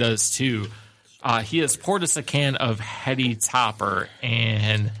everyone does too. He has poured us a can of Heady Topper,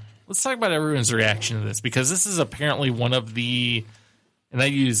 and let's talk about everyone's reaction to this, because this is apparently one of the, and I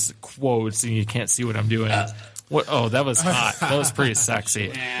use quotes, and you can't see what I'm doing. Oh, that was hot. That was pretty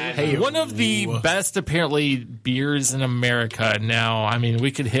sexy. Hey, one of the best, apparently, beers in America. Now, I mean,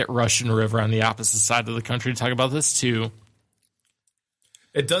 we could hit Russian River on the opposite side of the country to talk about this, too.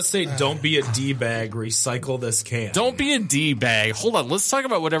 It does say, don't be a D-bag, recycle this can. Don't be a D-bag. Hold on, let's talk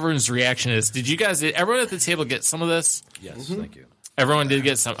about what everyone's reaction is. Did everyone at the table get some of this? Yes, thank you. Everyone did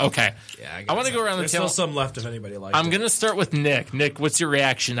get some. Okay. Yeah, I want to go around the table. There's still some left if anybody likes it. I'm going to start with Nick. Nick, what's your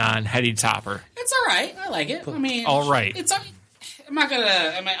reaction on Heady Topper? It's all right. I like it. I mean, all right. I'm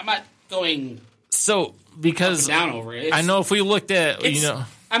not going. So because down over it. I know if we looked at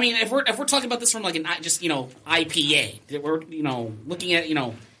I mean, if we're talking about this from like IPA, that we're looking at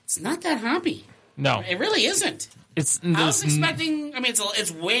it's not that hoppy. No, it really isn't. I was expecting. I mean,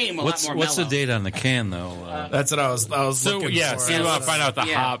 it's way a lot more mellow. What's the date on the can, though? That's what I was looking for. So you want to find out the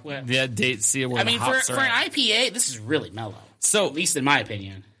hop, date, see where the hops are. For an IPA, this is really mellow. So, at least in my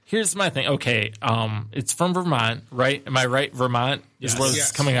opinion. Here's my thing. Okay, it's from Vermont, right? Am I right? Vermont is where this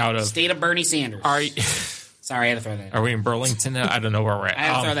is coming out of. State of Bernie Sanders. Sorry, I had to throw that in. Are we in Burlington now? I don't know where we're at. I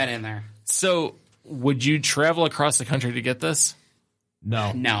had to throw that in there. So, would you travel across the country to get this?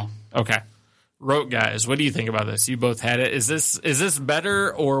 No. Okay. ROAK guys, what do you think about this? You both had it. Is this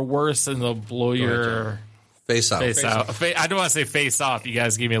better or worse than the blow your face out? I don't want to say face off. You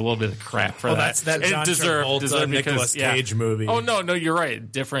guys gave me a little bit of crap for that. That's that John Travolta, Nicolas Cage movie. Oh no, you're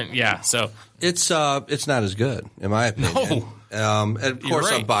right. Different, yeah. So it's not as good in my opinion. No. And of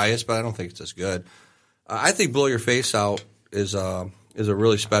course I'm biased, but I don't think it's as good. I think Blow Your Face Out is a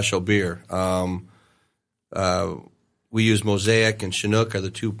really special beer. We use Mosaic and Chinook are the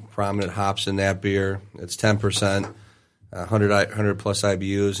two prominent hops in that beer. It's 10%, 100 plus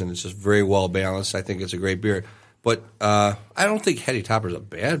IBUs, and it's just very well balanced. I think it's a great beer. But I don't think Heady Topper is a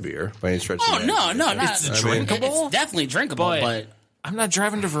bad beer by any stretch. Oh, no, not. It's drinkable? It's definitely drinkable, but I'm not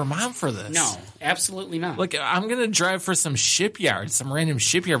driving to Vermont for this. No, absolutely not. Look, I'm going to drive for some random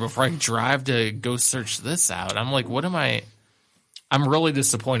shipyard before I drive to go search this out. I'm like, what am I... I'm really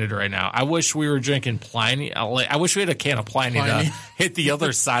disappointed right now. I wish we were drinking Pliny. I wish we had a can of Pliny to hit the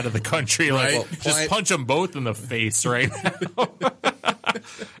other side of the country. Just punch them both in the face right now.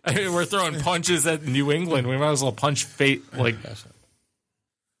 I mean, we're throwing punches at New England. We might as well punch fate. Like,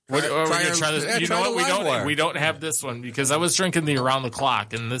 we're gonna try this. You know what? We don't have this one because I was drinking the Around the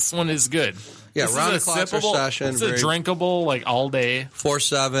Clock, and this one is good. Yeah, Around the Clock session. It's a drinkable, like all day.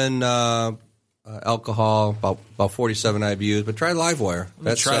 4.7. Alcohol, about 47 IBUs, but try Livewire.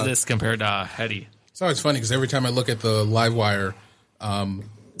 Let's try this compared to Heady. It's always funny because every time I look at the Livewire,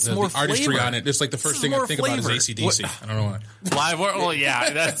 the artistry on it, just like the first thing I think about is AC/DC. I don't know why.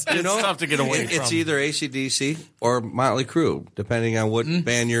 Livewire, it's tough to get away from. It's either AC/DC or Motley Crue, depending on what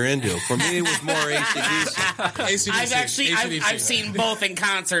band you're into. For me, it was more AC/DC. I've seen both in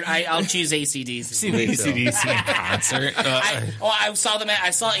concert. I'll choose AC/DC. Seen AC/DC in concert. I saw them. I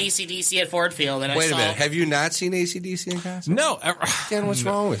saw AC/DC at Ford Field. And Wait a minute. Have you not seen AC/DC in concert? No. Dan, what's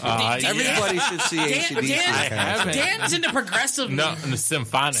wrong with you? Everybody should see AC/DC in concert. Dan's into progressive. No,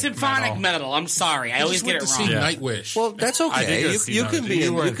 symphonic metal. I'm sorry. I always get it wrong. Nightwish. Well, that's okay. You can be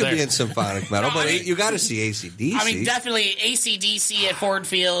in symphonic metal, but you got to see AC/DC. I mean, definitely AC/DC at Ford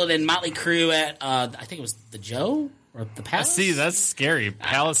Field and Motley Crue at I think it was the Joe or the Palace. See, that's scary.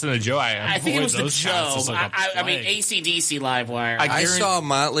 Palace and the Joe. I think it was the Joe. I mean, AC/DC Livewire. I saw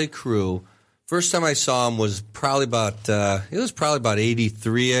Motley Crue. First time I saw him was probably about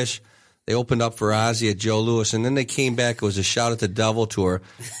 83-ish. They opened up for Ozzy at Joe Louis, and then they came back. It was a Shout at the Devil tour.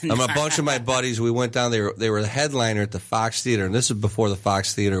 A bunch of my buddies, we went down. They were the headliner at the Fox Theater, and this is before the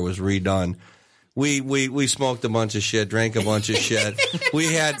Fox Theater was redone. We smoked a bunch of shit, drank a bunch of shit.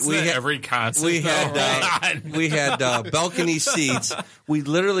 We had every concert. We had balcony seats. We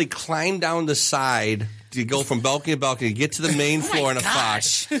literally climbed down the side to go from balcony to balcony, get to the main floor in a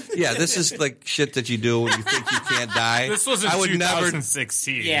Fox. Yeah, this is like shit that you do when you think you can't die. This was in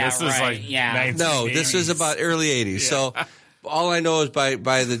 2016. Yeah, this was like 1980s. No, this is about early 80s. Yeah. So all I know is by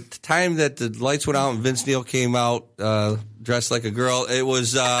the time that the lights went out and Vince Neil came out dressed like a girl, it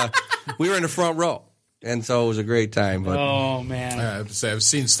was we were in the front row. And so it was a great time. But, oh, man. I have to say, I've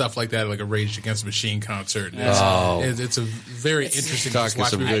seen stuff like that, like a Rage Against the Machine concert. It's a very interesting talking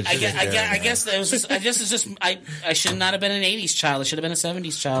some good shit. I guess I should not have been an 80s child. I should have been a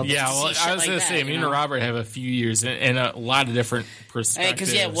 70s child. Yeah, well, I was going to say, me and Robert have a few years and a lot of different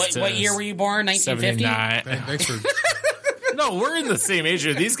perspectives. Because, what year were you born? 1950? Thanks for... No, we're in the same age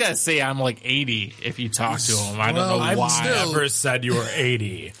group. These guys say I'm like 80 if you talk to them. I don't know why. I never said you were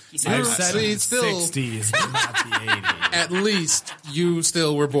 80. I've said still 60s, but not the 80s. At least you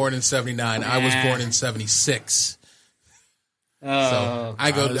still were born in 79. I was born in 76. So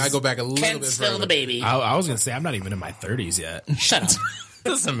I go back a little bit further. Still the baby. I was going to say, I'm not even in my 30s yet. Shut up.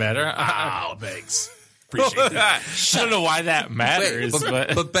 Doesn't matter. Oh, thanks. Appreciate that. I don't know why that matters.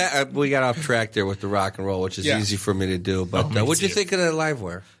 But we got off track there with the rock and roll, which is easy for me to do. But what'd you think of the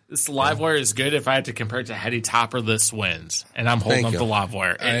Livewire? This Livewire is good. If I had to compare it to Heady Topper, this wins. And I'm holding up the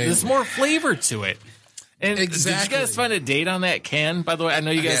Livewire. There's more flavor to it. And exactly. Did you guys find a date on that can? By the way, I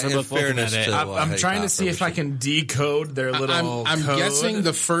know you guys are both looking at it. I'm trying to see if I can decode their little I'm code. guessing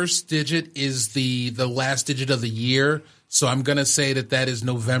the first digit is the last digit of the year. So I'm going to say that is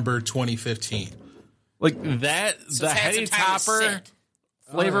November 2015. Like that, so the Heady Topper,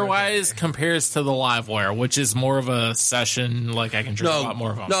 flavor-wise, compares to the Livewire, which is more of a session, like I can drink a lot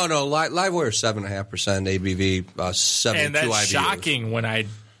more of them. No, Livewire is 7.5% ABV, 72 and that's IBUs. Shocking when I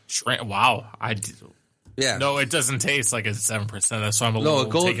drink. Wow, yeah. No, it doesn't taste like it's 7%. That's why I'm a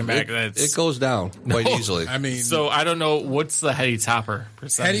little taken back. It goes down quite easily. I mean, so I don't know what's the Heady Topper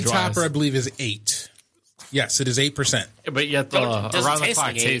percentage. Heady Topper, I believe, is 8. Yes, it is 8%. But yet the around the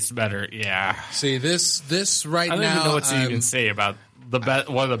clock tastes better. Yeah. See this right now. I don't even know what to even say about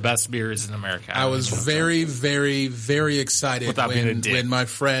one of the best beers in America. I was very, very, very excited when my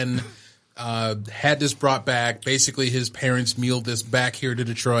friend had this brought back. Basically, his parents mealed this back here to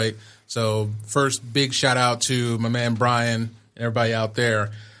Detroit. So first, big shout out to my man Brian and everybody out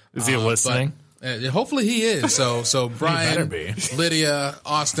there. Is he listening? Hopefully he is. So Brian, Lydia,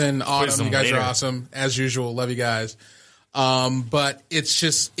 Austin, Autumn, you guys are awesome as usual. Love you guys. But it's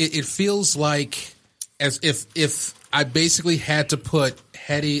just it feels like as if I basically had to put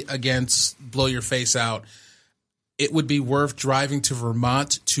Heady against Blow Your Face Out, it would be worth driving to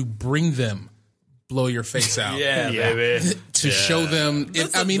Vermont to bring them Blow Your Face Out. Yeah, baby. To show them.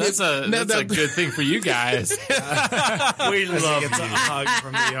 That's a good thing for you guys. We love a hug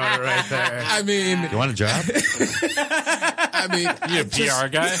from the owner right there. I mean, you want a job? I mean, you a PR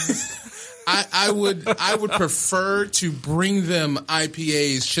guy? I would prefer to bring them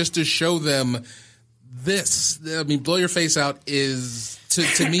IPAs just to show them this. I mean, Blow Your Face Out is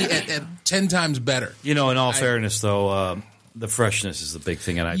to me at 10 times better. You know, in all fairness, though. The freshness is the big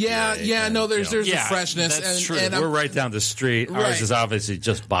thing in IPA. There's a freshness. That's true. And we're right down the street. Right. Ours is obviously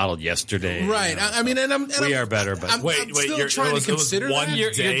just bottled yesterday. Right. I mean, we are better, but I'm still trying to consider that.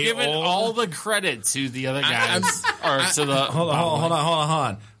 You're giving all the credit to the other guys. Hold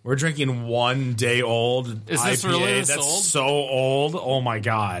on. We're drinking 1 day old Is IPA. this really That's old? so old. Oh my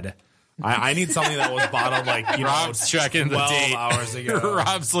god. I need something that was bottled Rob's checking the 12 date. hours ago.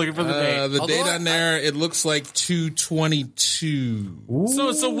 Rob's looking for the date. The date on there, it looks like 2/22. So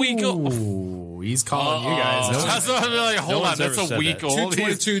it's a week old. Ooh, he's calling you guys. That's what I'm like, hold on, that's a week old.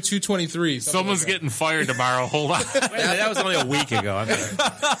 222, 223. Someone's getting fired tomorrow. Hold on. That was only a week ago.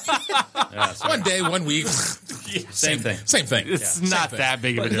 One day, 1 week. Same thing. Same thing. It's not that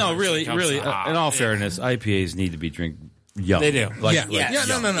big of a But no, difference. really, in all fairness, IPAs need to be drink young. They do. Like, Yeah. like Yeah,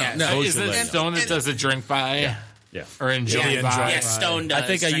 young. no. Is it Stone that does a drink by? Yeah. Or enjoy by? Yeah, Stone does. I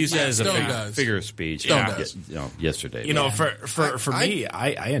think I used that as a Stone does. figure of speech. Stone does. Yesterday. For me,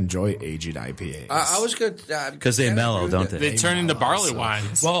 I enjoy aged IPAs. I was good because they mellow, don't they? They turn into barley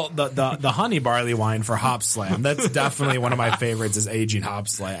wines. Well, the honey barley wine for Hop Slam, that's definitely one of my favorites is aging Hop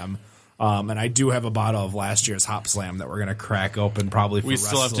Slam. And I do have a bottle of last year's Hop Slam that we're going to crack open probably for We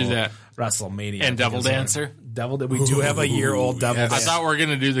still have to do that. WrestleMania. And Devil Dancer? We do have a year-old Devil Dancer. I thought we were going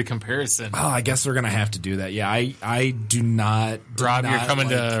to do the comparison. Oh, I guess we're going to have to do that. Yeah, I do not. Rob, you're coming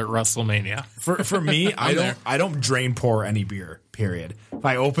to WrestleMania. For me, I don't drain pour any beer. Period. If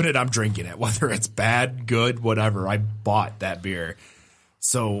I open it, I'm drinking it, whether it's bad, good, whatever. I bought that beer.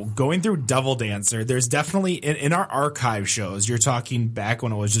 So going through Devil Dancer, there's definitely in our archive shows. You're talking back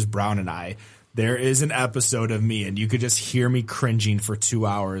when it was just Brown and I. There is an episode of me, and you could just hear me cringing for 2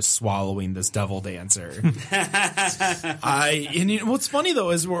 hours swallowing this Devil Dancer. What's funny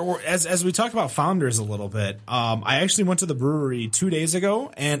though is as we talked about founders a little bit. I actually went to the brewery 2 days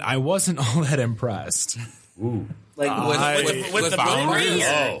ago, and I wasn't all that impressed. Ooh. Like with the brewery?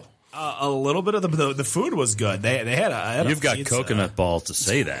 Oh. A little bit of the food was good. They had You've got pizza. coconut balls to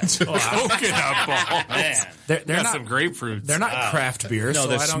say that. Coconut balls. Man. They're Got not some grapefruits. They're not craft beer. No, so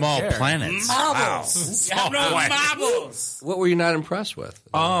they're I don't small care. planets. Marbles. Marbles. What were you not impressed with?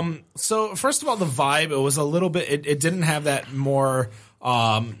 So first of all, the vibe, it was a little bit. It didn't have that more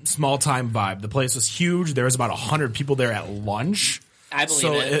small time vibe. The place was huge. There was about 100 people there at lunch. I believe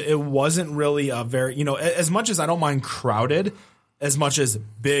so it. it wasn't really a very as much as I don't mind crowded. As much as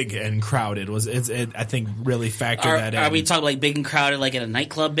big and crowded I think really factored that in. Are we talking like big and crowded, like at a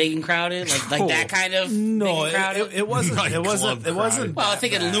nightclub, big and crowded, like that kind of? No, big and crowded? it wasn't. It wasn't. Well, I that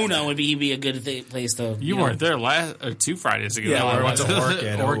think bad. Luna would be a good place to. You weren't there last 2 Fridays ago. Yeah, we went to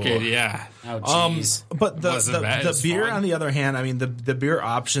Orchid. Orchid, yeah. Oh, jeez. But Wasn't bad. It the was beer, fun. on the other hand, I mean, the beer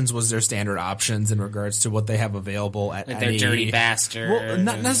options was their standard options in regards to what they have available at Like any their dirty bastard. Well,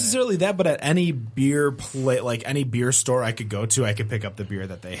 not necessarily that, but at any beer like any beer store I could go to, I could pick up the beer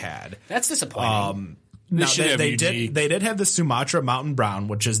that they had. That's disappointing. Now, should have they unique. did have the Sumatra Mountain Brown,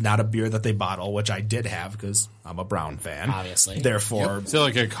 which is not a beer that they bottle, which I did have because I'm a Brown fan. Obviously. Therefore, Is it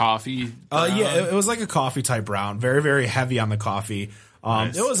like a coffee? yeah, it was like a coffee type brown, very, very heavy on the coffee.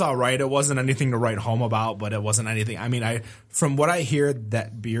 Nice. It was all right. It wasn't anything to write home about, but it wasn't anything. I mean, from what I hear,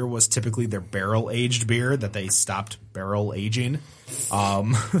 that beer was typically their barrel aged beer that they stopped barrel aging.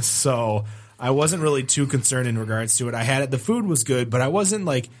 So I wasn't really too concerned in regards to it. I had it. The food was good, but I wasn't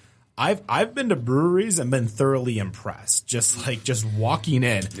like. I've been to breweries and been thoroughly impressed. Just walking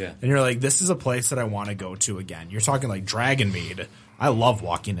in, and you're like, this is a place that I want to go to again. You're talking like Dragon Mead. I love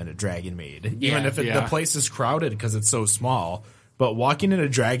walking into Dragon Mead, even if the place is crowded because it's so small. But walking into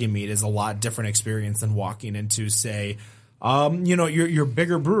Dragon Mead is a lot different experience than walking into, say, your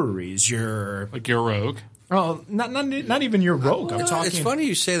bigger breweries. Like your ROAK? Oh, not even your ROAK. I'm talking. It's funny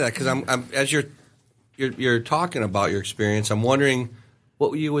you say that because I'm as you're talking about your experience, I'm wondering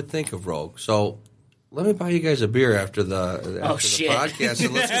what you would think of ROAK. So let me buy you guys a beer after the podcast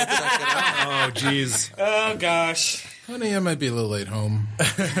and let's go check it out. Oh, jeez. Oh gosh. Honey, I might be a little late home.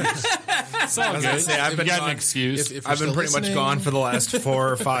 It's all good. I've been got gone- an excuse. If you're I've been still pretty much listening. gone for the last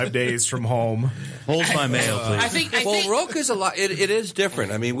 4 or 5 days from home. Hold my mail, please. I think. Well, ROAK is a lot. It is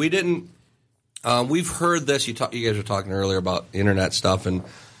different. I mean, we didn't. We've heard this. You guys were talking earlier about internet stuff, and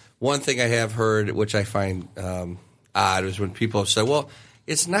one thing I have heard, which I find odd, is when people have said, "Well,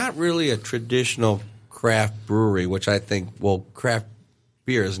 it's not really a traditional craft brewery," which I think, well, craft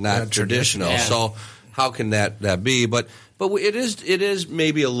beer is not traditional. Yeah. So how can that be? But it is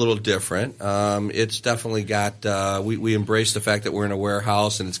maybe a little different. It's definitely got. We embrace the fact that we're in a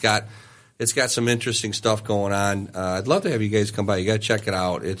warehouse, and it's got some interesting stuff going on. I'd love to have you guys come by. You got to check it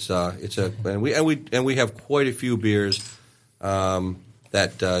out. And we have quite a few beers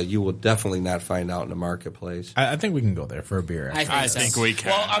that you will definitely not find out in the marketplace. I think we can go there for a beer. I think we can.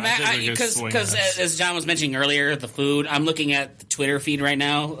 Well, Because as John was mentioning earlier, the food. I'm looking at the Twitter feed right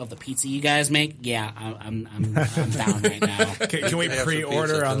now of the pizza you guys make. Yeah, I'm down right now. Can we have some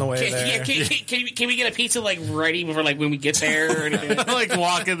pre-order pizza, on the too. way there? Can we get a pizza like ready before like when we get there or anything? like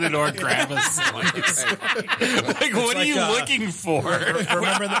walk in the door, grab a slice. Like, what are you looking for?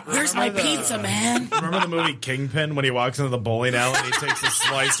 Remember Where's my pizza, man? Remember the movie Kingpin when he walks into the bowling alley and he takes just a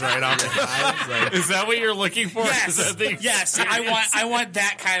slice right off the knives. Like, Is that what you're looking for? Yes, Is that the yes. I want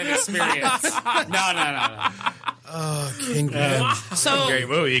that kind of experience. No. King Grim. So Great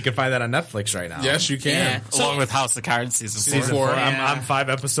movie. You can find that on Netflix right now. Yes, you can. Yeah. along with House of Cards season 4. Season 4. I'm 5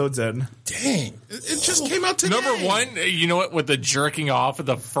 episodes in. Dang. It just came out today. Number 1, you know what? With the jerking off of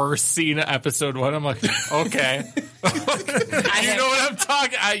the first scene of episode 1, I'm like, okay. You know what I'm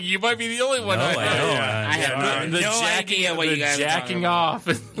talking? You might be the only one. No, I know. I have no idea what you guys are talking jacking about. off.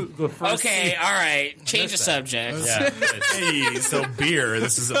 The first Okay, scene. all right. Change the subject. Hey, so beer.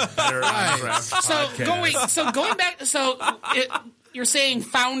 This is a better draft So podcast. going back. You're saying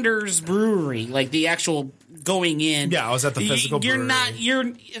Founders Brewery, like the actual going in. Yeah, I was at the physical brewery.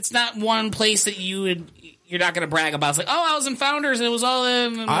 It's not one place that you're not going to brag about. It's like, oh, I was in Founders and it was all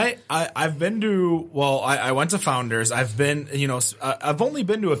in. I've been to. Well, I went to Founders. I've been. I've only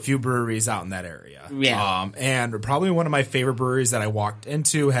been to a few breweries out in that area. Yeah. And probably one of my favorite breweries that I walked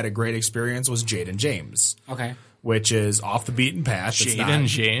into, had a great experience, was Jade and James. Okay. Which is off the beaten path. It's Jade and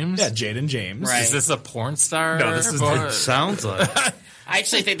James? Yeah, Jade and James. Right. Is this a porn star? No, this is Or- Sounds like. I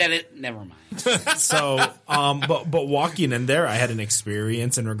actually think that never mind. So, but walking in there, I had an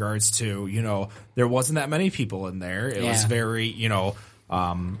experience in regards to, there wasn't that many people in there. It was very,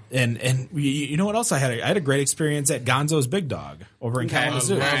 and you know what else I had? I had a great experience at Gonzo's Big Dog over in I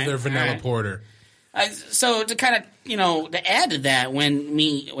Kalamazoo. love their vanilla Alright. porter. So to kind of, to add to that,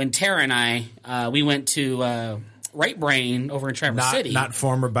 when Tara and I, we went to Right Brain over in Traverse City. Not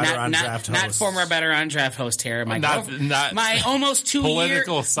former Better on Draft host. Not former Better on Draft host Tara. My almost 2 years.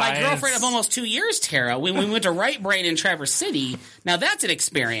 political science. My girlfriend of almost 2 years, Tara. When we went to Right Brain in Traverse City, now that's an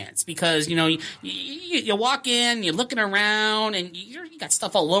experience because you walk in, you're looking around, and you got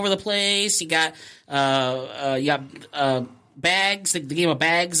stuff all over the place. You got bags, the game of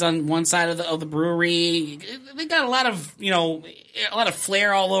bags on one side of the brewery. They got a lot of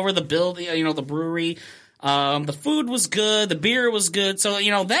flair all over the building. The brewery. The food was good. The beer was good. So,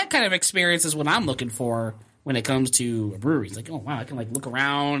 that kind of experience is what I'm looking for when it comes to a brewery. It's like, oh, wow, I can look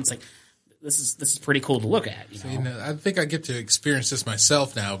around. It's like, this is pretty cool to look at. I think I get to experience this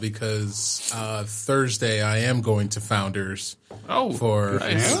myself now because Thursday I am going to Founders for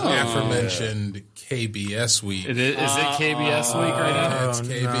nice. aforementioned KBS week. Is it KBS week right now? It's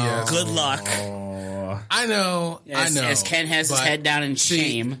KBS. Good luck. I know. As Ken has his But head down in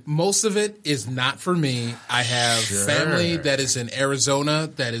shame. Most of it is not for me. I have family that is in Arizona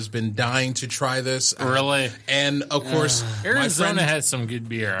that has been dying to try this. Really? And of course, Arizona has some good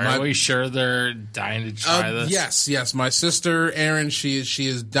beer. Are we sure they're dying to try this? Yes. My sister Erin, she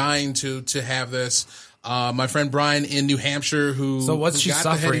is dying to have this. My friend Brian in New Hampshire, So what's she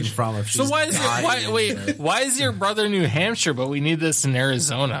suffering from? If she's Why is your brother in New Hampshire, but we need this in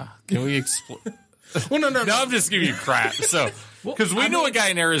Arizona? Can we explain? Well, no. I'm just giving you crap. So, because we know a guy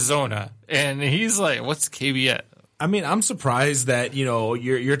in Arizona, and he's like, "What's KBS?" I mean, I'm surprised that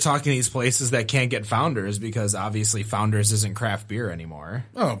you're talking these places that can't get Founders because obviously Founders isn't craft beer anymore.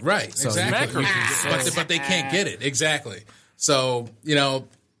 Oh, right, exactly. But they can't get it exactly. So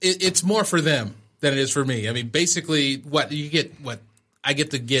it's more for them than it is for me. I mean, basically, what you get, I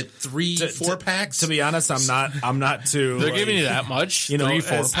get to get 3-4 packs. To be honest, I'm not too. They're giving you that much.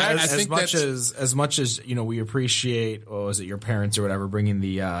 3-4 packs. As much as we appreciate, what was it, your parents or whatever, bringing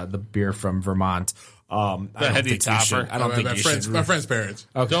the beer from Vermont. The Heady topper. I don't think you should. My friend's parents.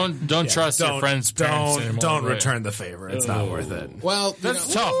 Okay. Don't trust your friend's parents anymore. Don't return the favor. It's not worth it. Well,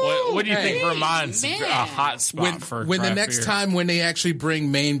 That's tough. What do you think Vermont's a hot spot for when the craft next beer? time when they actually bring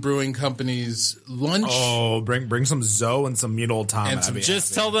Maine Brewing Company's lunch? Oh, bring some Zoe and some Old Tom. And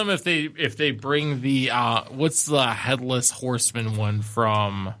Just tell them if they bring the what's the Headless Horseman one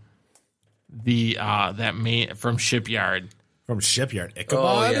from the from Shipyard. From Shipyard. Ichabod?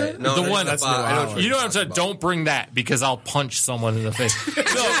 Oh, yeah. No, The one that's you know what I'm saying? Don't bring that because I'll punch someone in the face. No,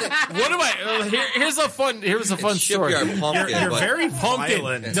 what am I? Here's a fun story. Shipyard pumpkin. You're but- very Pumpkin.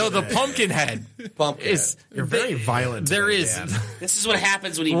 violent. No, the pumpkin head. Pumpkin. You're very violent. There today, is. Dan. This is what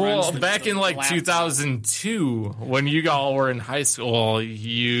happens when he runs. Well, back in like laptop. 2002, when you all were in high school,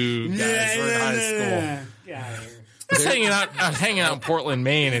 you guys were in high school. Yeah. I was hanging out in Portland,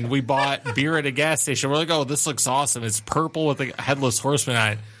 Maine, and we bought beer at a gas station. We're like, oh, this looks awesome. It's purple with a Headless Horseman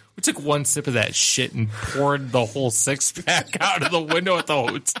on it. We took one sip of that shit and poured the whole 6-pack out of the window at the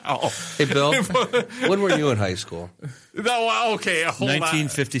hotel. Hey, Bill, when were you in high school? No, okay, hold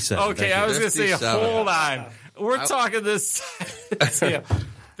 1957. on. Okay, I was going to say, 57. hold on. We're talking this. Yeah.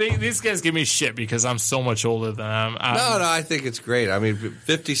 These guys give me shit because I'm so much older than them. No, I think it's great. I mean,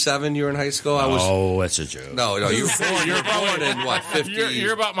 57, you were in high school? That's a joke. No, you were born in what, 50?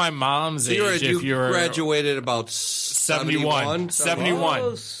 You're about my mom's age. You graduated about 71?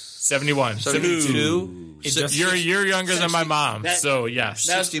 72? You're younger than my mom, so yes.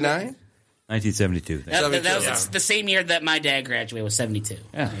 69? 1972. That was the same year that my dad graduated, was 72.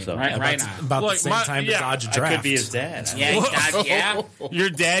 Yeah, so right on. About the same time to dodge a draft. I could be his dad. Yeah, he dodged, yeah. Your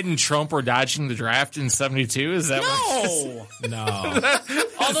dad and Trump were dodging the draft in 72? Is that No.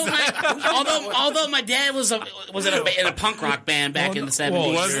 Although my dad was in a punk rock band back in the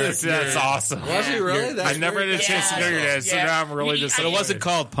 70s. Was it? That's awesome. Was he really? I never had a chance to know your dad, so now I'm really just... But it wasn't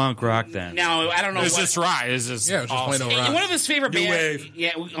called punk rock then. No, I don't know. It's just rock. It's just plain old rock. One of his favorite bands...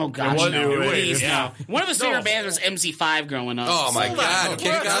 Yeah, oh gosh, please, no. One of his favorite bands was MC5 growing up. Oh my God,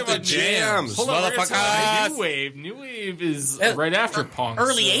 kick out the jams. Motherfucker. New Wave is right after punk.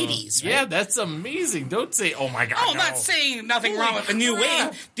 Early 80s, right? Yeah, that's amazing. Don't say, oh my God. Oh, I'm not saying nothing wrong with the New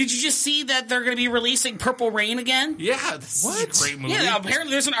Wave. Did you just see that they're going to be releasing Purple Rain again? Yeah, this is a great movie. Yeah, apparently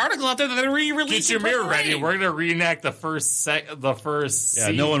there's an article out there that they're re-releasing. Get your mirror ready. We're going to reenact the first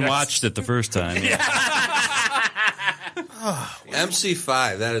scene. No one watched it the first time.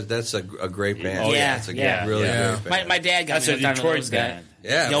 MC5, that's a great band. Oh, yeah. That's a really great band. My dad got me hooked onto those guys.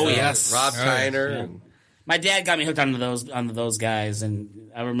 Yeah. Oh, yes. Rob Tyner. My dad got me hooked onto those guys,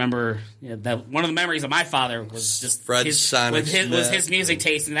 and I remember that one of the memories of my father was just his music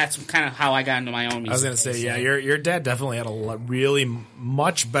taste, and that's kind of how I got into my own music. I was going to say, your dad definitely had a really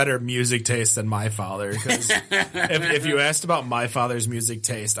much better music taste than my father. Because if you asked about my father's music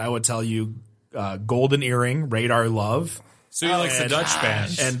taste, I would tell you Golden Earring, Radar Love. So he likes the Dutch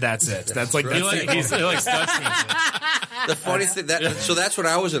band, and that's it. That's like he likes Dutch music. The funny thing that's when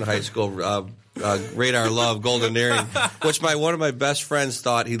I was in high school. Radar Love, Golden Earring, which one of my best friends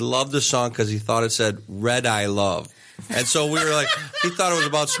thought he loved the song because he thought it said Red Eye Love. And so we were like, he thought it was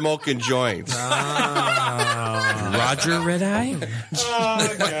about smoking joints. Roger Red Eye?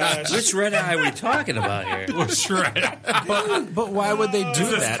 Oh, gosh. Which Red Eye are we talking about here? Which Red Eye? But why would they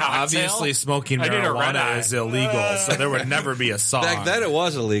do that? Cocktail? Obviously, smoking marijuana is illegal, so there would never be a song. Back then it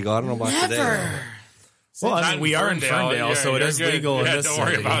was illegal. I don't know about today. Well, I mean, we are in Ferndale, so it is legal in this don't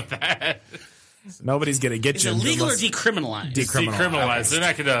city. worry about that. Nobody's going to get Is you. it legal or decriminalized? Decriminalized. They're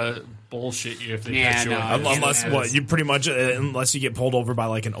not going to bullshit you if they catch you. Unless you pretty much unless you get pulled over by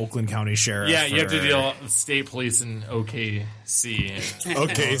like an Oakland County sheriff. Yeah, you have to deal with state police in OKC.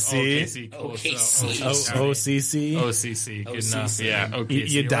 OKC. OCC. OCC. Good enough. Yeah. OKC.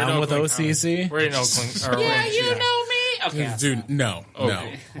 You down with OCC? We're in Oakland. Yeah, you know me. Okay. Dude, no.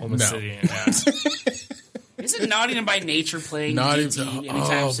 Oklahoma City. Yeah. Isn't Nottingham by Nature playing DT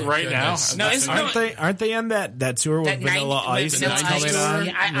anytime soon? Right now? No, aren't they on that tour with Vanilla Ice that's coming on?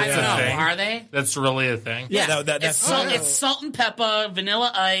 I don't know. Are they? That's really a thing? Yeah. It's Salt and Pepper,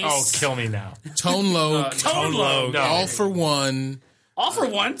 Vanilla Ice. Oh, kill me now. Tone Loc. No. All for One. All for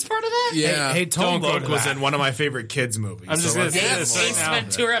One's part of that? Yeah. Hey, Tone Loc was in one of my favorite kids movies. I'm just going to say this Ace right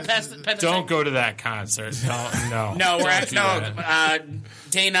Ventura, Don't go to that concert. No. No, we're at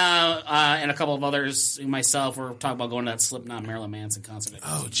Dana and a couple of others, myself, we're talking about going to that Slipknot Marilyn Manson concert.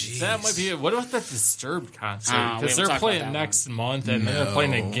 Oh, jeez. That might be it. What about that Disturbed concert? Because we they're haven't playing next month, and they're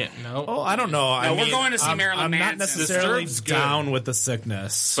playing again. No. Oh, I don't know. No, we're going to see Marilyn Manson. I'm not necessarily Disturbed's down good. with the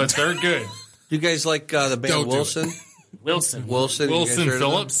sickness. But they're good. You guys like the band Don't do Wilson? Wilson. Wilson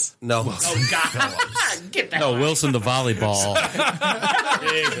Phillips? No. Oh, God. Get that No, Wilson the volleyball.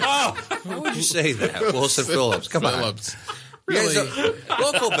 Why would you say that? Wilson Phillips. Come on. You guys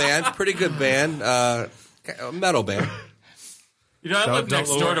local band, pretty good band, metal band. I live next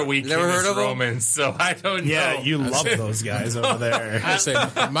door to Weekend Never heard of them? Romans, so I don't know. Yeah, you love those guys over there. I say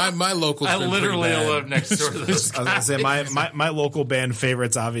my local. I literally live next door to those guys. I was going to say, my local band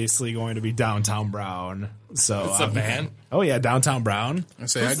favorite's obviously going to be Downtown Brown. So It's a band? Oh, yeah, Downtown Brown.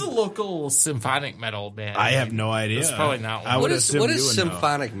 Who's the local symphonic metal band? I have no idea. It's probably not one. I would What assume you is would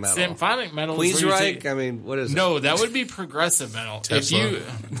symphonic metal? Symphonic metal is where you Queensryche? take- I mean, what is it? No, that would be progressive metal. Tesla.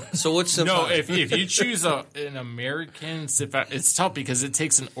 So what's No, symphonic? if you choose an American symphonic, it's tough because it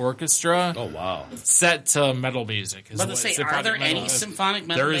takes an orchestra Wow. set to metal music. I was about to say, are there any symphonic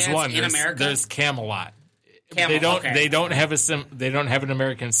metal There is bands one in America? There's Camelot. They don't have an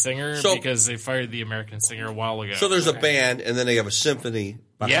American singer So- because they fired the American singer a while ago. So there's a band, and then they have a symphony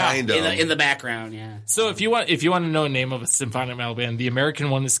behind them. in the background, yeah. So if you want to know a name of a symphonic metal band, the American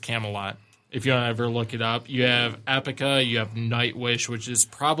one is Camelot. If you don't ever look it up, you have Epica, you have Nightwish, which is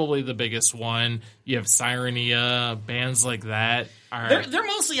probably the biggest one. You have Sirenia, bands like that. They're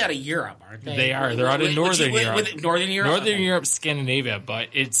mostly out of Europe, aren't they? They are. They're out of Northern Europe. Northern Europe? Northern Europe, Scandinavia, but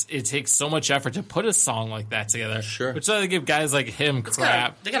it takes so much effort to put a song like that together. Sure. Which they give guys like him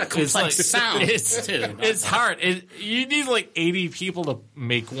crap. They got a complex sound, too. It's hard. You need like 80 people to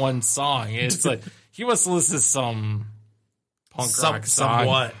make one song. It's like, he must listen to some punk rock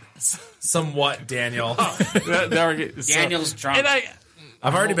song. Somewhat, Daniel. Daniel's drunk. And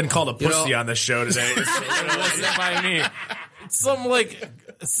I've already been called a pussy on this show today. it wasn't by me. Some like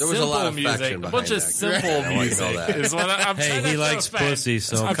There was a lot of music, affection a bunch behind of that. simple music is what I'm Hey, trying he not likes to offend. pussy,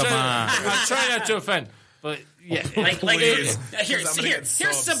 so come on. I'm trying not to offend, but yeah, Here's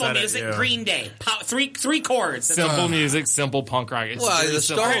simple music. you. Green Day, three chords. simple music, simple punk rock. It's Well, very the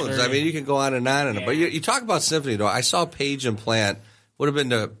simple. Stones. I mean, you can go on and on. But you talk about symphony, though. I saw Page and Plant would have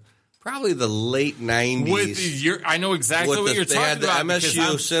been probably the late 90s. I know exactly what you're they talking had the about. because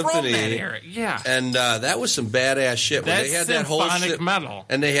MSU I'm Symphony. from that era. Yeah. And that was some badass shit. When That's they had that whole symphonic metal.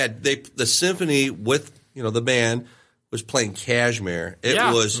 And they had the symphony with the band was playing Kashmir. It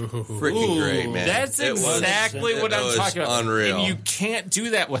Yeah. was freaking great, man. That's exactly what I'm talking about. Unreal. And you can't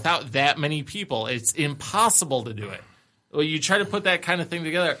do that without that many people. It's impossible to do it. Well, you try to put that kind of thing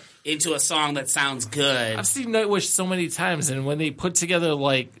together into a song that sounds good. I've seen Nightwish so many times, and when they put together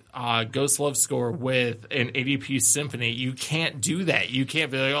like Ghost Love Score with an 80-piece symphony, you can't do that. You can't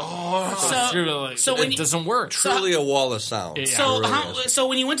be like, it doesn't work. Truly a wall of sound. Yeah. So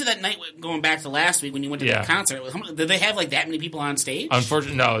when you went to that night, going back to last week, when you went to the concert, did they have like that many people on stage?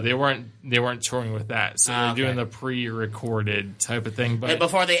 Unfortunately, no, they weren't touring with that. So they're doing the pre-recorded type of thing. But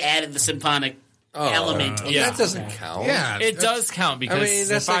before they added the symphonic element. That doesn't count. Yeah, it does count because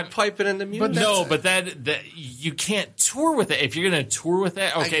that's like piping in the music. But that you can't tour with it. If you're going to tour with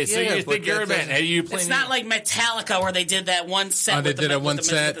that, okay. So you think you're a band? Hey, you playing? It's not like Metallica where they did that one set. They did one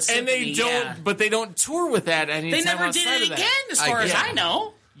set, and they don't. But they don't tour with that anytime. They never did it again, as far as I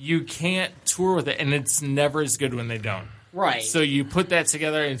know. You can't tour with it, and it's never as good when they don't. Right. So you put that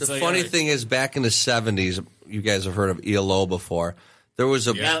together. And the funny thing is, back in the 70s, you guys have heard of ELO before. There was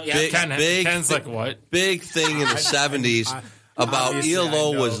a big thing in the 70s about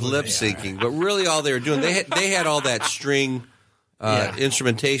ELO was lip syncing, but really all they were doing, they had all that string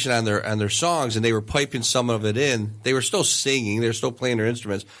instrumentation on their songs, and they were piping some of it in. They were still singing, they were still playing their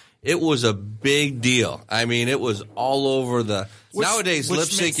instruments. It was a big deal. I mean, it was all over the. Nowadays, lip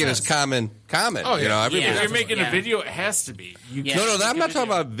syncing is common. Oh, yeah. If you're making a video, it has to be. No, I'm not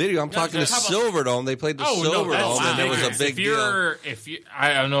talking about video. I'm talking the Silverdome. They played the Silverdome, and it was a big deal.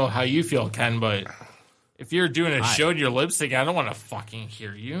 I don't know how you feel, Ken, but if you're doing a show and you're lip syncing, I don't want to fucking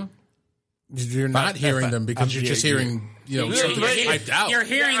hear you. You're not hearing them because you're just hearing, You're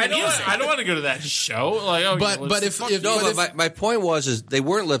hearing the music. I don't want to go to that show. Like, my point was they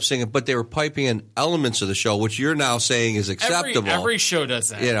weren't lip syncing, but they were piping in elements of the show, which you're now saying is acceptable. Every show does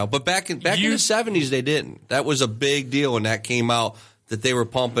that. But back in the 70s, they didn't. That was a big deal when that came out. That they were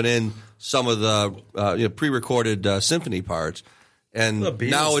pumping in some of the pre-recorded symphony parts. And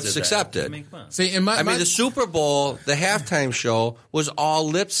now it's accepted. See, the Super Bowl, the halftime show was all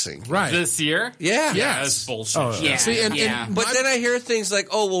lip sync. Right. This year? Yeah. That's bullshit. But then I hear things like,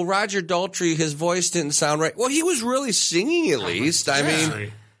 Roger Daltrey, his voice didn't sound right. Well, he was really singing at least. I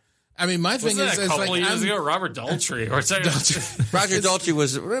mean, my thing is, a couple of years ago, Robert Daltrey. Roger Daltrey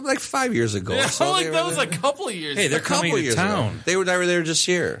was like 5 years ago. Yeah, that was a couple of years. Hey, they're coming to town. They were just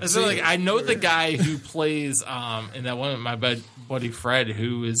here. So, I know the guy who plays in that one. My buddy Fred,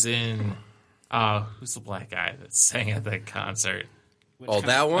 who is in who's the black guy that sang at that concert?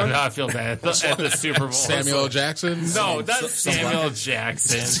 That one? I feel bad at the Super Bowl. Samuel Jackson? No, that's Samuel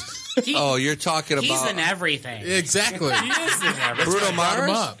Jackson. You're talking about... He's in everything. Exactly. He is in everything. Bruno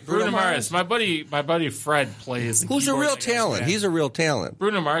Mars? Bruno Mars. My buddy Fred plays... Who's a real talent? He's a real talent.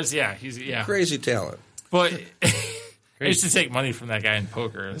 Bruno Mars, he's crazy talent. But... I used to take money from that guy in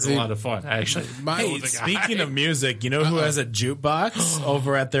poker. It was a lot of fun, actually. Speaking of music, you know who has a jukebox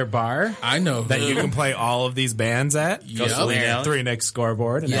over at their bar? I know. That you can play all of these bands at? Yep. Three Nick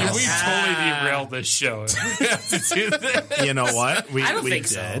Scoreboard. We totally derailed this show. We have to do that. You know what? We did.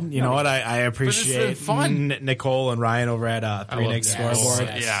 So. You know what? I appreciate Nicole and Ryan over at Three Nick Scoreboard.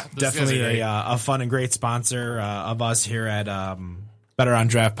 Yeah. Definitely a fun and great sponsor of us here at... Better on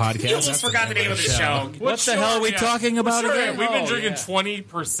Draft Podcast. You almost forgot the name of the show. What the hell are we talking about again? We've been drinking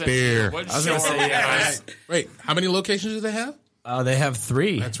 20% beer. What I was going to say, Wait, how many locations do they have? They have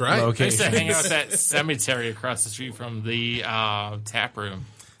 3. That's right. I used Locations. to hang out at that cemetery across the street from the tap room.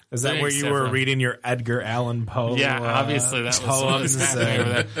 Is that where you were reading your Edgar Allan Poe? Yeah, obviously that was what was happening over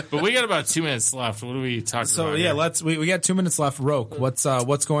there. But we got about 2 minutes left. What are we talking about? So yeah, we got 2 minutes left. Roke, what's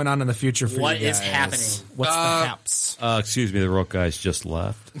going on in the future for you guys? What is happening? What's the haps? Excuse me, the Rook guys just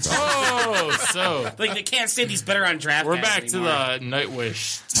left. So like they can't say these better on draft. We're guys back anymore. to the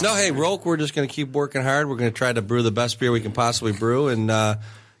Nightwish. No, hey, Roke, we're just going to keep working hard. We're going to try to brew the best beer we can possibly brew, and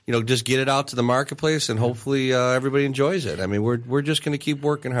just get it out to the marketplace, and hopefully everybody enjoys it. I mean, we're just going to keep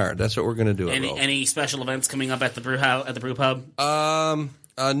working hard. That's what we're going to do. Any special events coming up at the brew pub?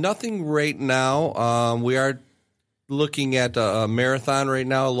 Nothing right now. We are looking at a marathon right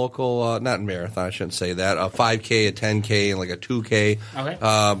now, a local, not marathon, I shouldn't say that, a 5K, a 10K, and like a 2K. Okay.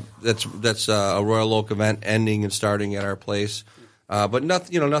 That's a Royal Oak event ending and starting at our place. But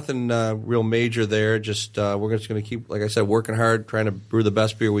nothing real major there. Just we're just going to keep, like I said, working hard, trying to brew the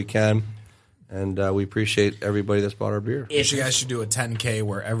best beer we can, and we appreciate everybody that's bought our beer. You guys should do a 10K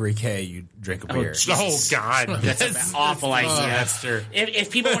where every K you drink a beer. Oh God, that's an awful idea.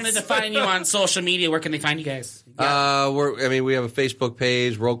 If people wanted to find you on social media, where can they find you guys? We have a Facebook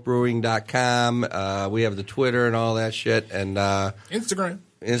page, ROAKBrewing.com. We have the Twitter and all that shit, and Instagram.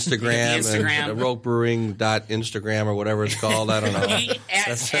 And ROAKBrewing.Instagram or whatever it's called. I don't know.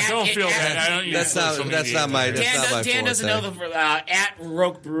 Don't feel bad. I don't use social media. That's not my Dan doesn't know the at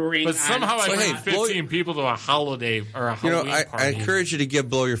ROAK Brewing. But somehow I bring 15 people to a holiday or a Halloween party. I encourage you to give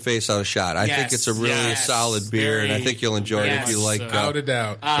Blow Your Face Out a shot. I think it's a really solid beer, and I think you'll enjoy it if you like. Without a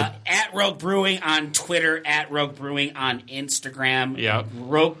doubt. At ROAK Brewing on Twitter, at ROAK Brewing on Instagram. Yep.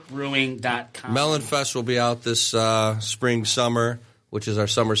 ROAKBrewing.com. Melon Fest will be out this spring, summer, which is our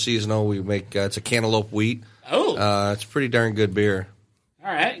summer seasonal. We make it's a cantaloupe wheat. Oh, it's a pretty darn good beer.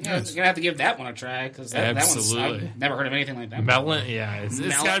 All right, you're gonna have to give that one a try because that one's I've never heard of anything like that. Melon,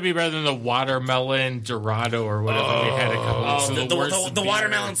 it's got to be better than the watermelon Dorado or whatever we had a couple. The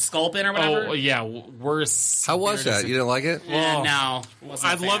watermelon Sculpin or whatever. Oh yeah, worse. How was that? You didn't like it? No,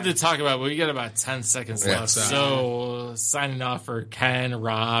 I'd love to talk about it, but we got about 10 seconds left. So signing off for Ken,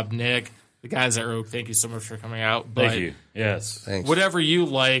 Rob, Nick. The guys at ROAK, thank you so much for coming out. Thank you. Yes. Thanks. Whatever you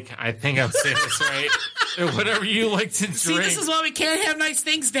like, I think I'm saying this right. Whatever you like to drink. See, this is why we can't have nice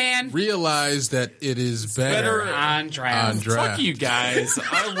things, Dan. Realize that it is better on draft. Fuck you guys.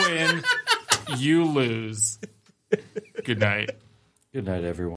 I win. You lose. Good night. Good night, everyone.